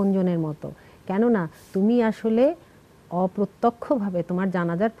অনেক আপনজনের মতো। কেননা তুমি আসলে অপ্রত্যক্ষভাবে তোমার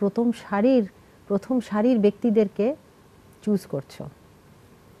জানাজার প্রথম সারির ব্যক্তিদেরকে চুজ করছো।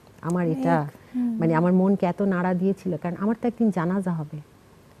 আমার এটা মানে আমার মনকে এত নাড়া দিয়েছিল, কারণ আমার তো একদিন জানাজা হবে।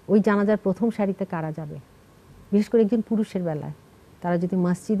 ওই জানাজার প্রথম সারিতে কারা যাবে, বিশেষ করে একজন পুরুষের বেলায় তারা যদি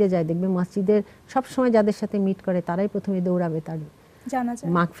মসজিদে যায়, দেখবে মসজিদের সবসময় যাদের সাথে মিট করে তারাই প্রথমে দৌড়াবে তার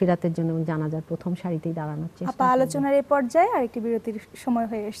মাগফিরাতের জন্য, জানাজার প্রথম সারিতেই দাঁড়ানোর চেষ্টা করবে। আলোচনার এই পর্যায়ে আরেকটি বিরতির সময়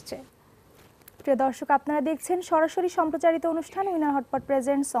হয়ে এসেছে। প্রিয় দর্শক, আপনারা দেখছেন সরাসরি সম্প্রচারিত অনুষ্ঠান উইনার হটপট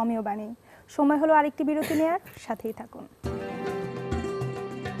প্রেজেন্টস অমিও বাণী। সময় হলো আরেকটি বিরতি নেওয়ার, সাথেই থাকুন।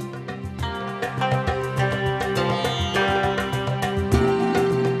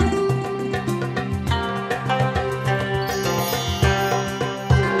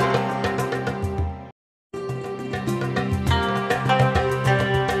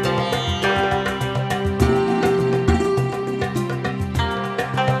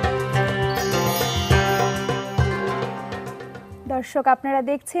 দর্শক, আপনারা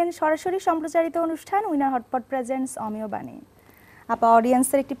দেখছেন সরাসরি সম্প্রচারিত অনুষ্ঠান উইনার হটপট প্রেজেন্টস অমিও বাণী। আপা,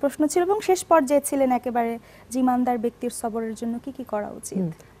 অডিয়েন্সের একটি প্রশ্ন ছিল এবং শেষ পর্যায়ে ছিলেন একেবারে জীমানদার ব্যক্তির সবরের জন্য কি কি করা উচিত।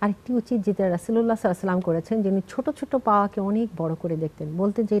 আরেকটি উচিত যেটা রাসূলুল্লাহ সাল্লাল্লাহু আলাইহি ওয়াসাল্লাম করেছেন, যিনি ছোট ছোট পাওয়াকে অনেক বড় করে দেখতেন।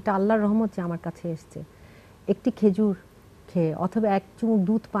 বলতেন যে এটা আল্লাহর রহমত যে আমার কাছে এসছে। একটি খেজুর খেয়ে অথবা এক চুমুক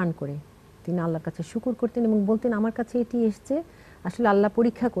দুধ পান করে তিনি আল্লাহর কাছে শুকর করতেন এবং বলতেন আমার কাছে এটি এসছে, আসলে আল্লাহ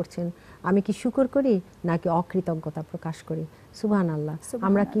পরীক্ষা করছেন আমি কি শুকর করি নাকি অকৃতজ্ঞতা প্রকাশ করি। সুবহানাল্লাহ।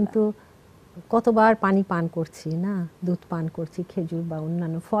 আমরা কিন্তু কতবার পানি পান করছি না, দুধ পান করছি, খেজুর বা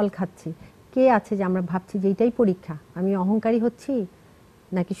অন্যান্য ফল খাচ্ছি, কে আছে যে আমরা ভাবছি যে এইটাই পরীক্ষা, আমি অহংকারী হচ্ছি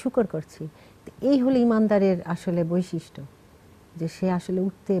নাকি শুকর করছি। এই হলো ইমানদারের আসলে বৈশিষ্ট্য, যে সে আসলে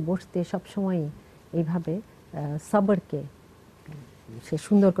উঠতে বসতে সবসময় এইভাবে সবরকে সে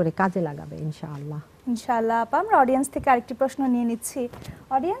সুন্দর করে কাজে লাগাবে ইনশাআল্লাহ। ইনশাআল্লাহ। আপা, আমরা অডিয়েন্স থেকে আরেকটি প্রশ্ন নিয়ে নিচ্ছি।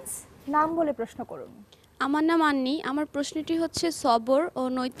 অডিয়েন্স, নাম বলে প্রশ্ন করুন। আমার নাম আন্নি। আমার প্রশ্নটি হচ্ছে সবর ও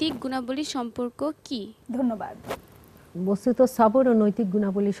নৈতিক গুণাবলী সম্পর্ক কি? ধন্যবাদ। বস্তুত সবর ও নৈতিক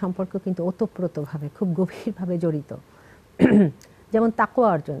গুণাবলীর সম্পর্ক কিন্তু ওতপ্রোতভাবে খুব গভীরভাবে জড়িত। যেমন তাকওয়া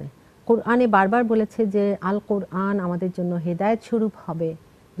অর্জনে কোরআনে বারবার বলেছে যে আল কোরআন আমাদের জন্য হেদায়েত স্বরূপ হবে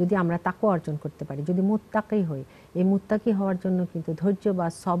যদি আমরা তাকওয়া অর্জন করতে পারি, যদি মুত্তাকি হই। এই মুত্তাকি হওয়ার জন্য কিন্তু ধৈর্য বা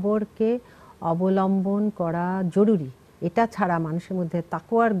সবরকে অবলম্বন করা জরুরি। এটা ছাড়া মানুষের মধ্যে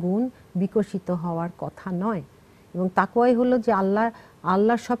তাকওয়ার গুণ বিকশিত হওয়ার কথা নয়। এবং তাকওয়াই হলো যে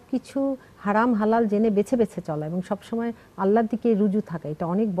আল্লাহর সব কিছু হারাম হালাল জেনে বেছে বেছে চলা এবং সবসময় আল্লাহর দিকে রুজু থাকা। এটা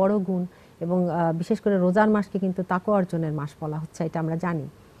অনেক বড় গুণ এবং বিশেষ করে রোজার মাসকে কিন্তু তাকওয়া অর্জনের মাস বলা হচ্ছে, এটা আমরা জানি।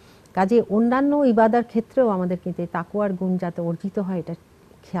 কাজে অন্যান্য ইবাদার ক্ষেত্রেও আমাদের কিন্তু এই তাকওয়ার গুণ যাতে অর্জিত হয় এটা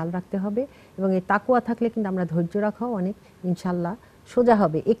খেয়াল রাখতে হবে, এবং এই তাকওয়া থাকলে কিন্তু আমরা ধৈর্য রাখাও অনেক ইনশাল্লাহ সোজা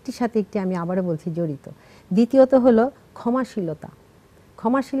হবে। একটির সাথে একটি আমি আবারও বলছি জড়িত। দ্বিতীয়ত হলো ক্ষমাশীলতা।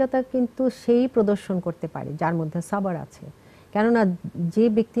 ক্ষমাশীলতা কিন্তু সেই প্রদর্শন করতে পারে যার মধ্যে সাবর আছে। কেননা যে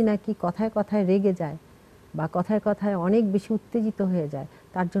ব্যক্তি নাকি কথায় কথায় রেগে যায় বা কথায় কথায় অনেক বেশি উত্তেজিত হয়ে যায়,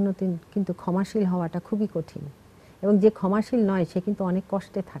 তার জন্য কিন্তু ক্ষমাশীল হওয়াটা খুবই কঠিন। এবং যে ক্ষমাশীল নয় সে কিন্তু অনেক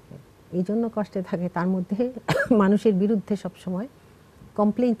কষ্টে থাকে। এই জন্য কষ্টে থাকে, তার মধ্যে মানুষের বিরুদ্ধে সবসময়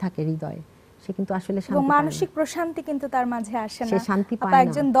কমপ্লেইন থাকে হৃদয়ে, সে কিন্তু আসলে এবং মানসিক প্রশান্তি কিন্তু তার মাঝে আসে না। সে শান্তি পায় না।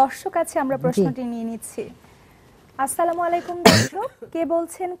 একজন দর্শক আছে, আমরা প্রশ্নটি নিয়ে নিচ্ছি। আসসালামু আলাইকুম দর্শক, কে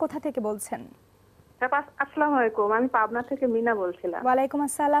বলছেন, কোথা থেকে বলছেন? আসসালামু আলাইকুম, আমি পাবনা থেকে মিনা বলছিলাম। ওয়ালাইকুম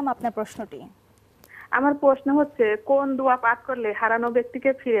আসসালাম, আপনার প্রশ্নটি। আমার প্রশ্ন হচ্ছে কোন দোয়া পাঠ করলে হারানো ব্যক্তিকে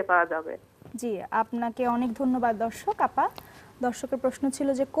ফিরে পাওয়া যাবে? জি, আপনাকে অনেক ধন্যবাদ দর্শক আপা। দর্শকের প্রশ্ন ছিল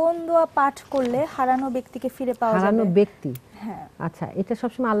যে কোন দোয়া পাঠ করলে হারানো ব্যক্তিকে ফিরে পাওয়া যাবে। হারানো ব্যক্তি, হ্যাঁ, আচ্ছা, এটা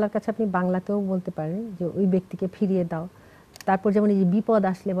সবসময় আল্লাহর কাছে আপনি বাংলাতেও বলতে পারেন যে ওই ব্যক্তিকে ফিরিয়ে দাও। তারপর যেমন এই যে বিপদ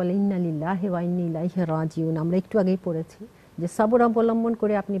আসলে বলে ইন্না লিল্লাহি ওয়া ইন্না ইলাইহি রাজিউন, আমরা একটু আগেই পড়েছি যে সবর অবলম্বন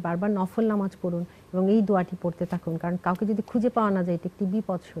করে আপনি বারবার নফল নামাজ পড়ুন এবং এই দোয়াটি পড়তে থাকুন। কারণ কাউকে যদি খুঁজে পাওয়া না যায় এটা একটি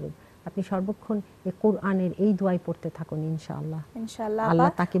বিপদ স্বরূপ। আপনি সর্বক্ষণ এই কোরআনের এই দোয়াই পড়তে থাকুন ইনশাআল্লাহ। ইনশাআল্লাহ আল্লাহ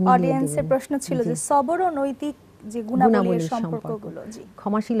তাকে মিলিয়ে দিবেন। অডিয়েন্সের প্রশ্ন ছিল যে সবর ও নৈতিক যে গুণাবলীর সম্পর্কগুলো। জি,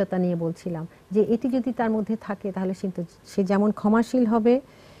 ক্ষমাশীলতা নিয়ে বলছিলাম যে এটি যদি তার মধ্যে থাকে তাহলে সে যেমন ক্ষমাশীল হবে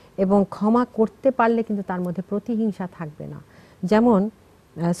এবং ক্ষমা করতে পারলে কিন্তু তার মধ্যে প্রতিহিংসা থাকবে না। যেমন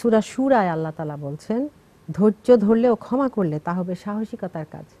সূরা শুরায় আল্লাহ তাআলা বলছেন ধৈর্য ধরলেও ক্ষমা করলে তা হবে সাহসিকতার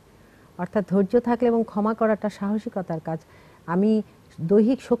কাজ। অর্থাৎ ধৈর্য থাকলে এবং ক্ষমা করাটা সাহসিকতার কাজ। আমি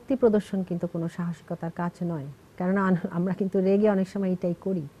দৈহিক শক্তি প্রদর্শন কিন্তু কোনো সাহসিকতার কাজ নয়, কেননা আমরা কিন্তু রেগে অনেক সময় এটাই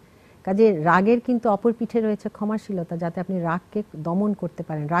করি। কাজে রাগের কিন্তু অপর পিঠে রয়েছে ক্ষমাশীলতা, যাতে আপনি রাগকে দমন করতে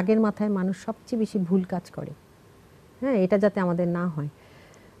পারেন। রাগের মাথায় মানুষ সবচেয়ে বেশি ভুল কাজ করে, হ্যাঁ, এটা যাতে আমাদের না হয়।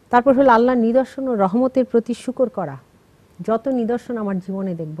 তারপর হলো আল্লাহর নিদর্শন ও রহমতের প্রতি শুকর করা। যত নিদর্শন আমার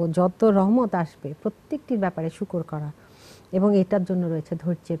জীবনে দেখব, যত রহমত আসবে, প্রত্যেকটির ব্যাপারে শুকর করা, এবং এটার জন্য রয়েছে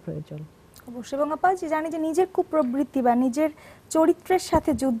ধৈর্যের প্রয়োজন। অবশ্যই। এবং আপা যে জানি যে নিজের কুপ্রবৃত্তি বা নিজের চরিত্রের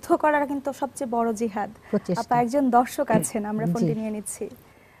সাথে যুদ্ধ করাটা কিন্তু সবচেয়ে বড় জিহাদ। আপা একজন দর্শক আছেন, আমরা ফোনটি নিয়ে নিচ্ছি।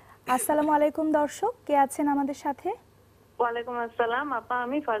 আসসালামু আলাইকুম দর্শক, কে আছেন আমাদের সাথে? ওয়ালাইকুম আসসালাম আপা,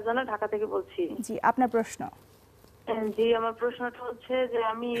 আমি ফারজানা ঢাকা থেকে বলছি। জি, আপনার প্রশ্ন। জি, আমার প্রশ্নটা হচ্ছে যে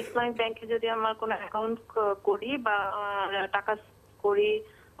আমি ইসলামিক ব্যাংকে যদি আমার কোনো অ্যাকাউন্ট করি বা টাকা করি,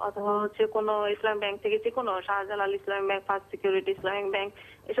 অথবা হচ্ছে কোনো ইসলামিক ব্যাংক থেকে, যে কোনো Shahjalal Islamic bank, first security Islamic bank,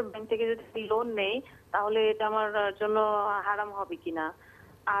 এসব ব্যাংক থেকে যদি লোন নেই তাহলে এটা আমার জন্য হারাম হবে কিনা?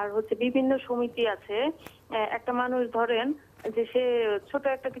 আর হচ্ছে বিভিন্ন সমিতি আছে, একটা মানুষ ধরেন যে সে ছোট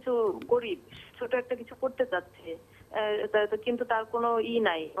একটা কিছু গরিব, ছোট একটা কিছু করতে চাচ্ছে, কিন্তু তার কোনো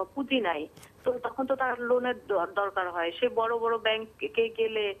নাই, পুঁজি নাই, তো তখন তো তার লোনের দরকার হয়। সে বড় বড় ব্যাংকে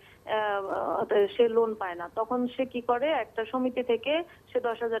গেলে সে লোন পায় না, তখন সে কি করে, একটা সমিতি থেকে সে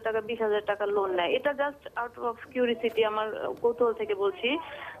 10,000 টাকা 20,000 টাকা লোন নেয়। এটা জাস্ট আউট অফ কিউরিসিটি, আমার কৌতূহল থেকে বলছি,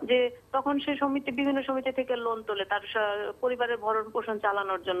 যে তখন সে বিভিন্ন সমিতি থেকে লোন তোলে তার পরিবারের ভরণ পোষণ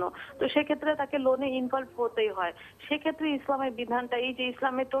চালানোর জন্য। তো সেক্ষেত্রে তাকে লোনে ইনভলভ হতেই হয়। সেক্ষেত্রে ইসলামের বিধানটা, এই যে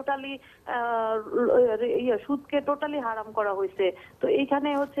ইসলামে টোটালি সুদকে টোটালি হারাম করা হয়েছে, তো এইখানে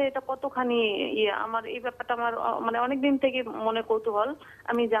হচ্ছে এটা কতখানি আমার এই ব্যাপারটা আমার মানে অনেকদিন থেকে মনে কৌতূহল,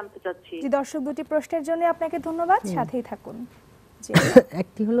 আমি জানতে চাচ্ছি। জি দর্শক, দুটি প্রশ্নের জন্য আপনাকে ধন্যবাদ, সাথেই থাকুন।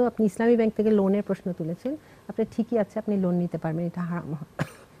 একটি হলো আপনি ইসলামী ব্যাংক থেকে লোনের প্রশ্ন তুলেছেন, আপনি ঠিকই আছে, আপনি লোন নিতে পারবেন, এটা হারাম,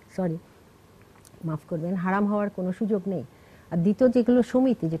 মাফ করবেন, হারাম হওয়ার কোনো সুযোগ নেই। আর দ্বিতীয় যেগুলো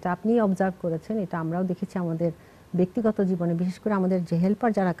সমিতি, যেটা আপনি অবজার্ভ করেছেন, এটা আমরাও দেখেছি আমাদের ব্যক্তিগত জীবনে, বিশেষ করে আমাদের যে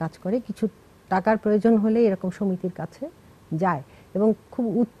হেল্পার যারা কাজ করে, কিছু টাকার প্রয়োজন হলে এরকম সমিতির কাছে যায় এবং খুব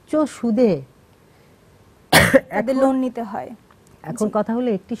উচ্চ সুদে লোন নিতে হয়। এখন কথা হলো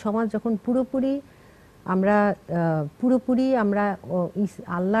একটি সমাজ যখন পুরোপুরি আমরা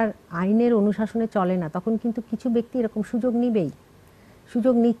আল্লাহর আইনের অনুশাসনে চলে না, তখন কিন্তু কিছু ব্যক্তি এরকম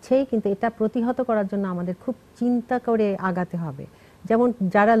সুযোগ নিচ্ছেই, কিন্তু এটা প্রতিহত করার জন্য আমাদের খুব চিন্তা করে আগাতে হবে। যেমন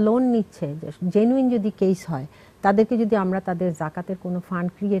যারা লোন নিচ্ছে, জেনুইন যদি কেস হয়, তাদেরকে যদি আমরা তাদের জাকাতের কোনো ফান্ড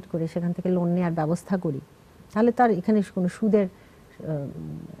ক্রিয়েট করে সেখান থেকে লোন নেওয়ার ব্যবস্থা করি, তাহলে তার এখানে কোনো সুদের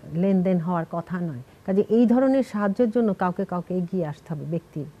লেনদেন হওয়ার কথা নয়। কাজে এই ধরনের সাহায্যের জন্য কাউকে এগিয়ে আসতে হবে,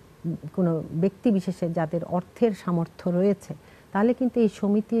 কোনো ব্যক্তি বিশেষের যাদের অর্থের সামর্থ্য রয়েছে, তাহলে কিন্তু এই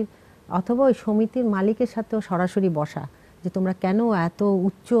সমিতির অথবা ওই সমিতির মালিকের সাথেও সরাসরি বসা, যে তোমরা কেন এত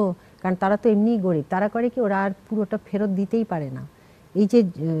উচ্চ, কারণ তারা তো এমনিই গরিব, তারা করে কি ওরা আর পুরোটা ফেরত দিতেই পারে না, এই যে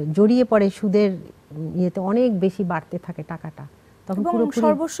জড়িয়ে পড়ে সুদের ইয়েতে অনেক বেশি বাড়তে থাকে টাকাটা, তখন এবং পুরোপুরি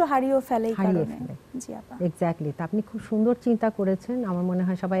সর্বস্ব হারিয়েও ফেলে এই হারিয়ে কারণে। ফেলে। জি আপা। এক্স্যাক্টলি। তা আপনি খুব সুন্দর চিন্তা করেছেন। আমার মনে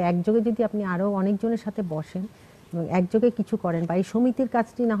হয় সবাই একযোগে যদি আপনি আরও অনেকজনের সাথে বসেন এবং একযোগে কিছু করেন, বা এই সমিতির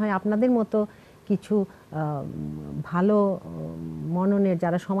কাজটি না হয় আপনাদের মতো কিছু ভালো মননের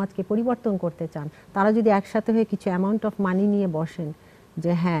যারা সমাজকে পরিবর্তন করতে চান, তারা যদি একসাথে হয়ে কিছু অ্যামাউন্ট অফ মানি নিয়ে বসেন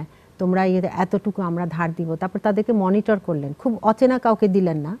যে হ্যাঁ তোমরা এতটুকু আমরা ধার দিব, তারপর তাদেরকে মনিটর করলেন, খুব অচেনা কাউকে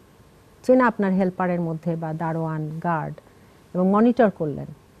দিলেন না, চেনা আপনার হেল্পারের মধ্যে বা দারোয়ান গার্ড, এবং মনিটর করলেন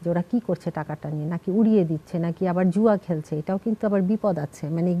যে ওরা কী করছে টাকাটা নিয়ে, নাকি উড়িয়ে দিচ্ছে, নাকি আবার জুয়া খেলছে। এটাও কিন্তু আবার বিপদ আছে।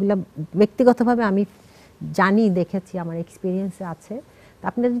 মানে এগুলো ব্যক্তিগতভাবে আমি জানি, দেখেছি, আমার এক্সপিরিয়েন্সে আছে।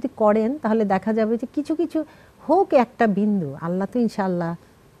 আপনারা যদি করেন তাহলে দেখা যাবে যে কিছু কিছু হোক একটা বিন্দু, আল্লাহ তো ইনশাআল্লাহ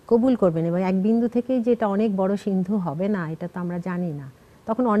কবুল করবেন, এবং এক বিন্দু থেকেই যে এটা অনেক বড় সিন্ধু হবে না এটা তো আমরা জানি না।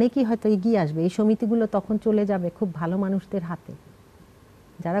 তখন অনেকেই হয়তো এগিয়ে আসবে, এই সমিতিগুলো তখন চলে যাবে খুব ভালো মানুষদের হাতে,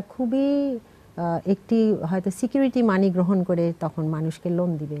 যারা খুবই একটি হয়তো সিকিউরিটি মানি গ্রহণ করে তখন মানুষকে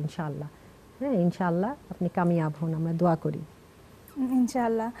লোন দিবে ইনশাআল্লাহ। হ্যাঁ ইনশাআল্লাহ আপনি কামিয়াব হন, আমরা দোয়া করি।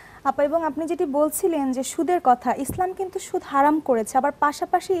 ইনশাআল্লাহ আপা। এবং আপনি যেটি বলছিলেন যে সুদের কথা, ইসলাম কিন্তু সুদ হারাম করেছে, আবার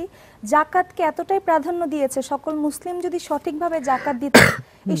পাশাপাশি জাকাতকে এতটাই প্রাধান্য দিয়েছে, সকল মুসলিম যদি সঠিকভাবে জাকাত দিত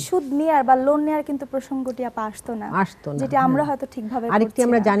এই সুদ নেয়ার বা লোন নেয়ার কিন্তু প্রসঙ্গটি আপা আসতো না, যেটা আমরা হয়তো ঠিকভাবে আরেকটি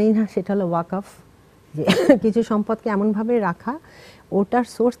আমরা জানি না, সেটা হলো ওয়াকফ, যে কিছু সম্পদকে এমনভাবে রাখা ওটার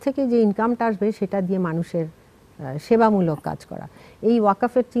সোর্স থেকে যে ইনকামটা আসবে সেটা দিয়ে মানুষের সেবামূলক কাজ করা। এই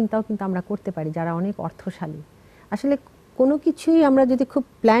ওয়াকফের চিন্তাও কিন্তু আমরা করতে পারি যারা অনেক অর্থশালী। আসলে কোনো কিছুই আমরা যদি খুব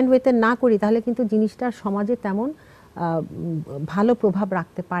প্ল্যান ওয়েতে না করি তাহলে কিন্তু জিনিসটা সমাজে তেমন ভালো প্রভাব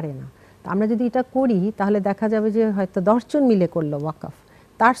রাখতে পারে না। তো আমরা যদি এটা করি তাহলে দেখা যাবে যে হয়তো 10 জন মিলে করলো ওয়াকফ,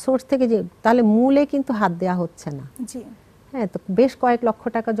 তার সোর্স থেকে যে, তাহলে মূলে কিন্তু হাত দেওয়া হচ্ছে না। জি হ্যাঁ, তো বেশ কয়েক লক্ষ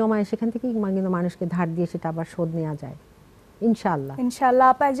টাকা জমায় সেখান থেকেই কিন্তু মানুষকে ধার দিয়ে সেটা আবার শোধ নেওয়া যায় ইনশাআল্লাহ। ইনশাআল্লাহ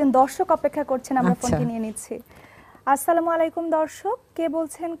আপা। একজন দর্শক অপেক্ষা করছেন, আমরা ফোনটি নিয়ে নিচ্ছি। আসসালামু আলাইকুম দর্শক, কে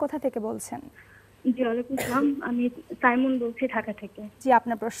বলছেন, কোথা থেকে বলছেন? জি ওয়ালাইকুম আসসালাম, আমি সাইমন বলছি ঢাকা থেকে। জি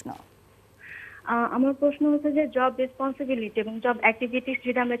আপনার প্রশ্ন। আমার প্রশ্ন হচ্ছে যে জব রেসপন্সিবিলিটি এবং জব অ্যাক্টিভিটিস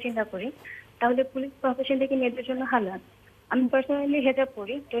যদি আমরা চিন্তা করি তাহলে পুলিশ প্রফেশন থেকে মেয়েদের জন্য হালাল। আমি পার্সোনালি হেজাব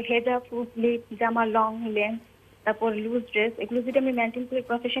পরি, তো হেজাব, ফুল স্লিভ, জামা লং লেন্থ, তারপর লুজ ড্রেস, এগুলো যদি আমি মেনটেন করে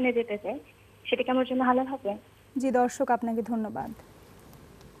প্রফেশনে যেতে চাই সেটা কি আমার জন্য হালাল হবে? জি দর্শক আপনাকে ধন্যবাদ।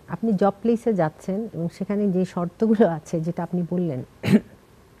 আপনি জব প্লেসে যাচ্ছেন এবং সেখানে যে শর্তগুলো আছে যেটা আপনি বললেন,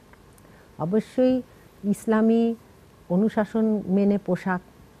 অবশ্যই ইসলামী অনুশাসন মেনে পোশাক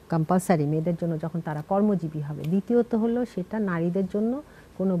কম্পালসারি মেয়েদের জন্য যখন তারা কর্মজীবী হবে। দ্বিতীয়ত হলো সেটা নারীদের জন্য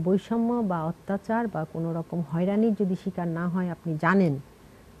কোনো বৈষম্য বা অত্যাচার বা কোনো রকম হয়রানির যদি শিকার না হয় আপনি জানেন,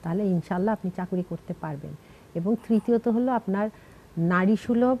 তাহলে ইনশাল্লাহ আপনি চাকরি করতে পারবেন। এবং তৃতীয়ত হলো আপনার নারী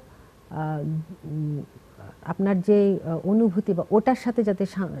সুলভ আপনার যে অনুভূতি বা ওটার সাথে যাতে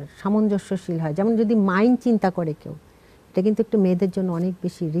সামঞ্জস্যশীল হয়। যেমন যদি মাইন্ড চিন্তা করে কেউ, এটা কিন্তু একটু মেয়েদের জন্য অনেক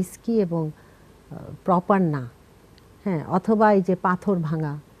বেশি রিস্কি এবং প্রপার না। হ্যাঁ, অথবা এই যে পাথর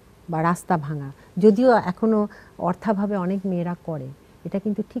ভাঙা বা রাস্তা ভাঙা, যদিও এখনও অর্থাভাবে অনেক মেয়েরা করে, এটা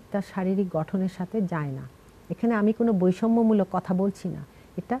কিন্তু ঠিক তার শারীরিক গঠনের সাথে যায় না। এখানে আমি কোনো বৈষম্যমূলক কথা বলছি না,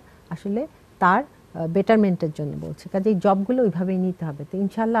 এটা আসলে তার বেটারমেন্টের জন্য বলছি। কাজে এই জবগুলো ওইভাবেই নিতে হবে। তো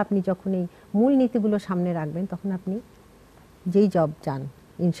ইনশাল্লাহ আপনি যখন এই মূল নীতিগুলো সামনে রাখবেন তখন আপনি যেই জব চান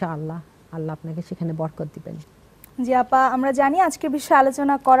ইনশাআল্লাহ আল্লাহ আপনাকে সেখানে বরকত দিবেন। জি আপা, আমরা জানি আজকের বিষয়ে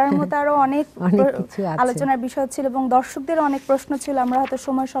আলোচনা করার মতো আরো অনেক আলোচনার বিষয় ছিল এবং দর্শকদের অনেক প্রশ্ন ছিল, আমরা হয়তো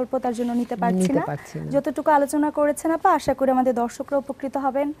সময় স্বল্পতার জন্য নিতে পারছি না। যতটুকু আলোচনা করেছেন আপা, আশা করি আমাদের দর্শকরা উপকৃত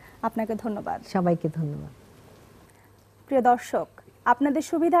হবেন। আপনাকে ধন্যবাদ। সবাইকে ধন্যবাদ। প্রিয় দর্শক, আপনাদের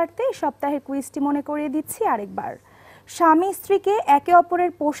সুবিধার্থে সপ্তাহের কুইজটি মনে করিয়ে দিচ্ছি আরেকবার। স্বামী স্ত্রীকে একে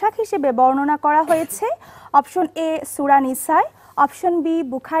অপরের পোশাক হিসেবে বর্ণনা করা হয়েছে option A Surah নিসায়, option B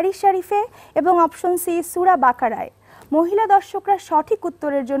Bukhari শরীফে এবং অপশন সি সূরা বাকারায়। মহিলা দর্শকরা সঠিক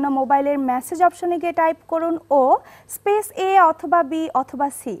উত্তরের জন্য মোবাইলের মেসেজ অপশনে গিয়ে টাইপ করুন ও স্পেস এ অথবা বি অথবা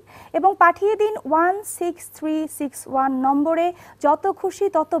সি এবং পাঠিয়ে দিন 16361 নম্বরে, যত খুশি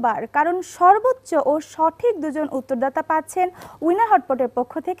ততবার, কারণ সর্বোচ্চ ও সঠিক দুজন উত্তরদাতা পাচ্ছেন উইনার হটপটের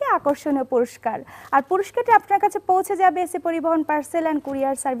পক্ষ থেকে আকর্ষণীয় পুরস্কার। আর পুরস্কারটি আপনার কাছে পৌঁছে যাবে এসি পরিবহন পার্সেল অ্যান্ড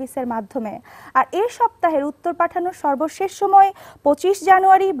কুরিয়ার সার্ভিসের মাধ্যমে। আর এই সপ্তাহের উত্তর পাঠানোর সর্বশেষ সময় 25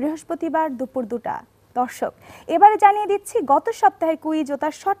 জানুয়ারি বৃহস্পতিবার দুপুর 2টা। দর্শক, এবারে জানিয়ে দিচ্ছি গত সপ্তাহের কুইজ ও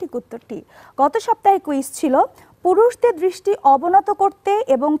তার সঠিক উত্তরটি। গত সপ্তাহের কুইজ ছিল পুরুষদের দৃষ্টি অবনত করতে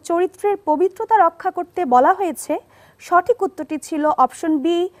এবং চরিত্রের পবিত্রতা রক্ষা করতে বলা হয়েছে। সঠিক উত্তরটি ছিল অপশন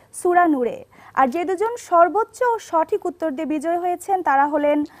বি সূরা নূরে। আর যে দুজন সর্বোচ্চ ও সঠিক উত্তর দিয়ে বিজয় হয়েছেন তারা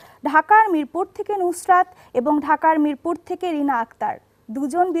হলেন ঢাকার মিরপুর থেকে নুসরাত এবং ঢাকার মিরপুর থেকে রিনা আক্তার।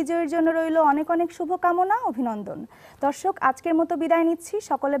 দুজন বিজয়ীর জন্য রইল অনেক অনেক শুভকামনা, অভিনন্দন। দর্শক, আজকের মতো বিদায় নিচ্ছি।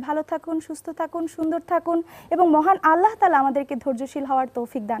 সকলে ভালো থাকুন, সুস্থ থাকুন, সুন্দর থাকুন এবং মহান আল্লাহ তাআলা আমাদেরকে ধৈর্যশীল হওয়ার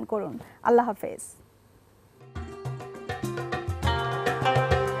তৌফিক দান করুন। আল্লাহ হাফেজ।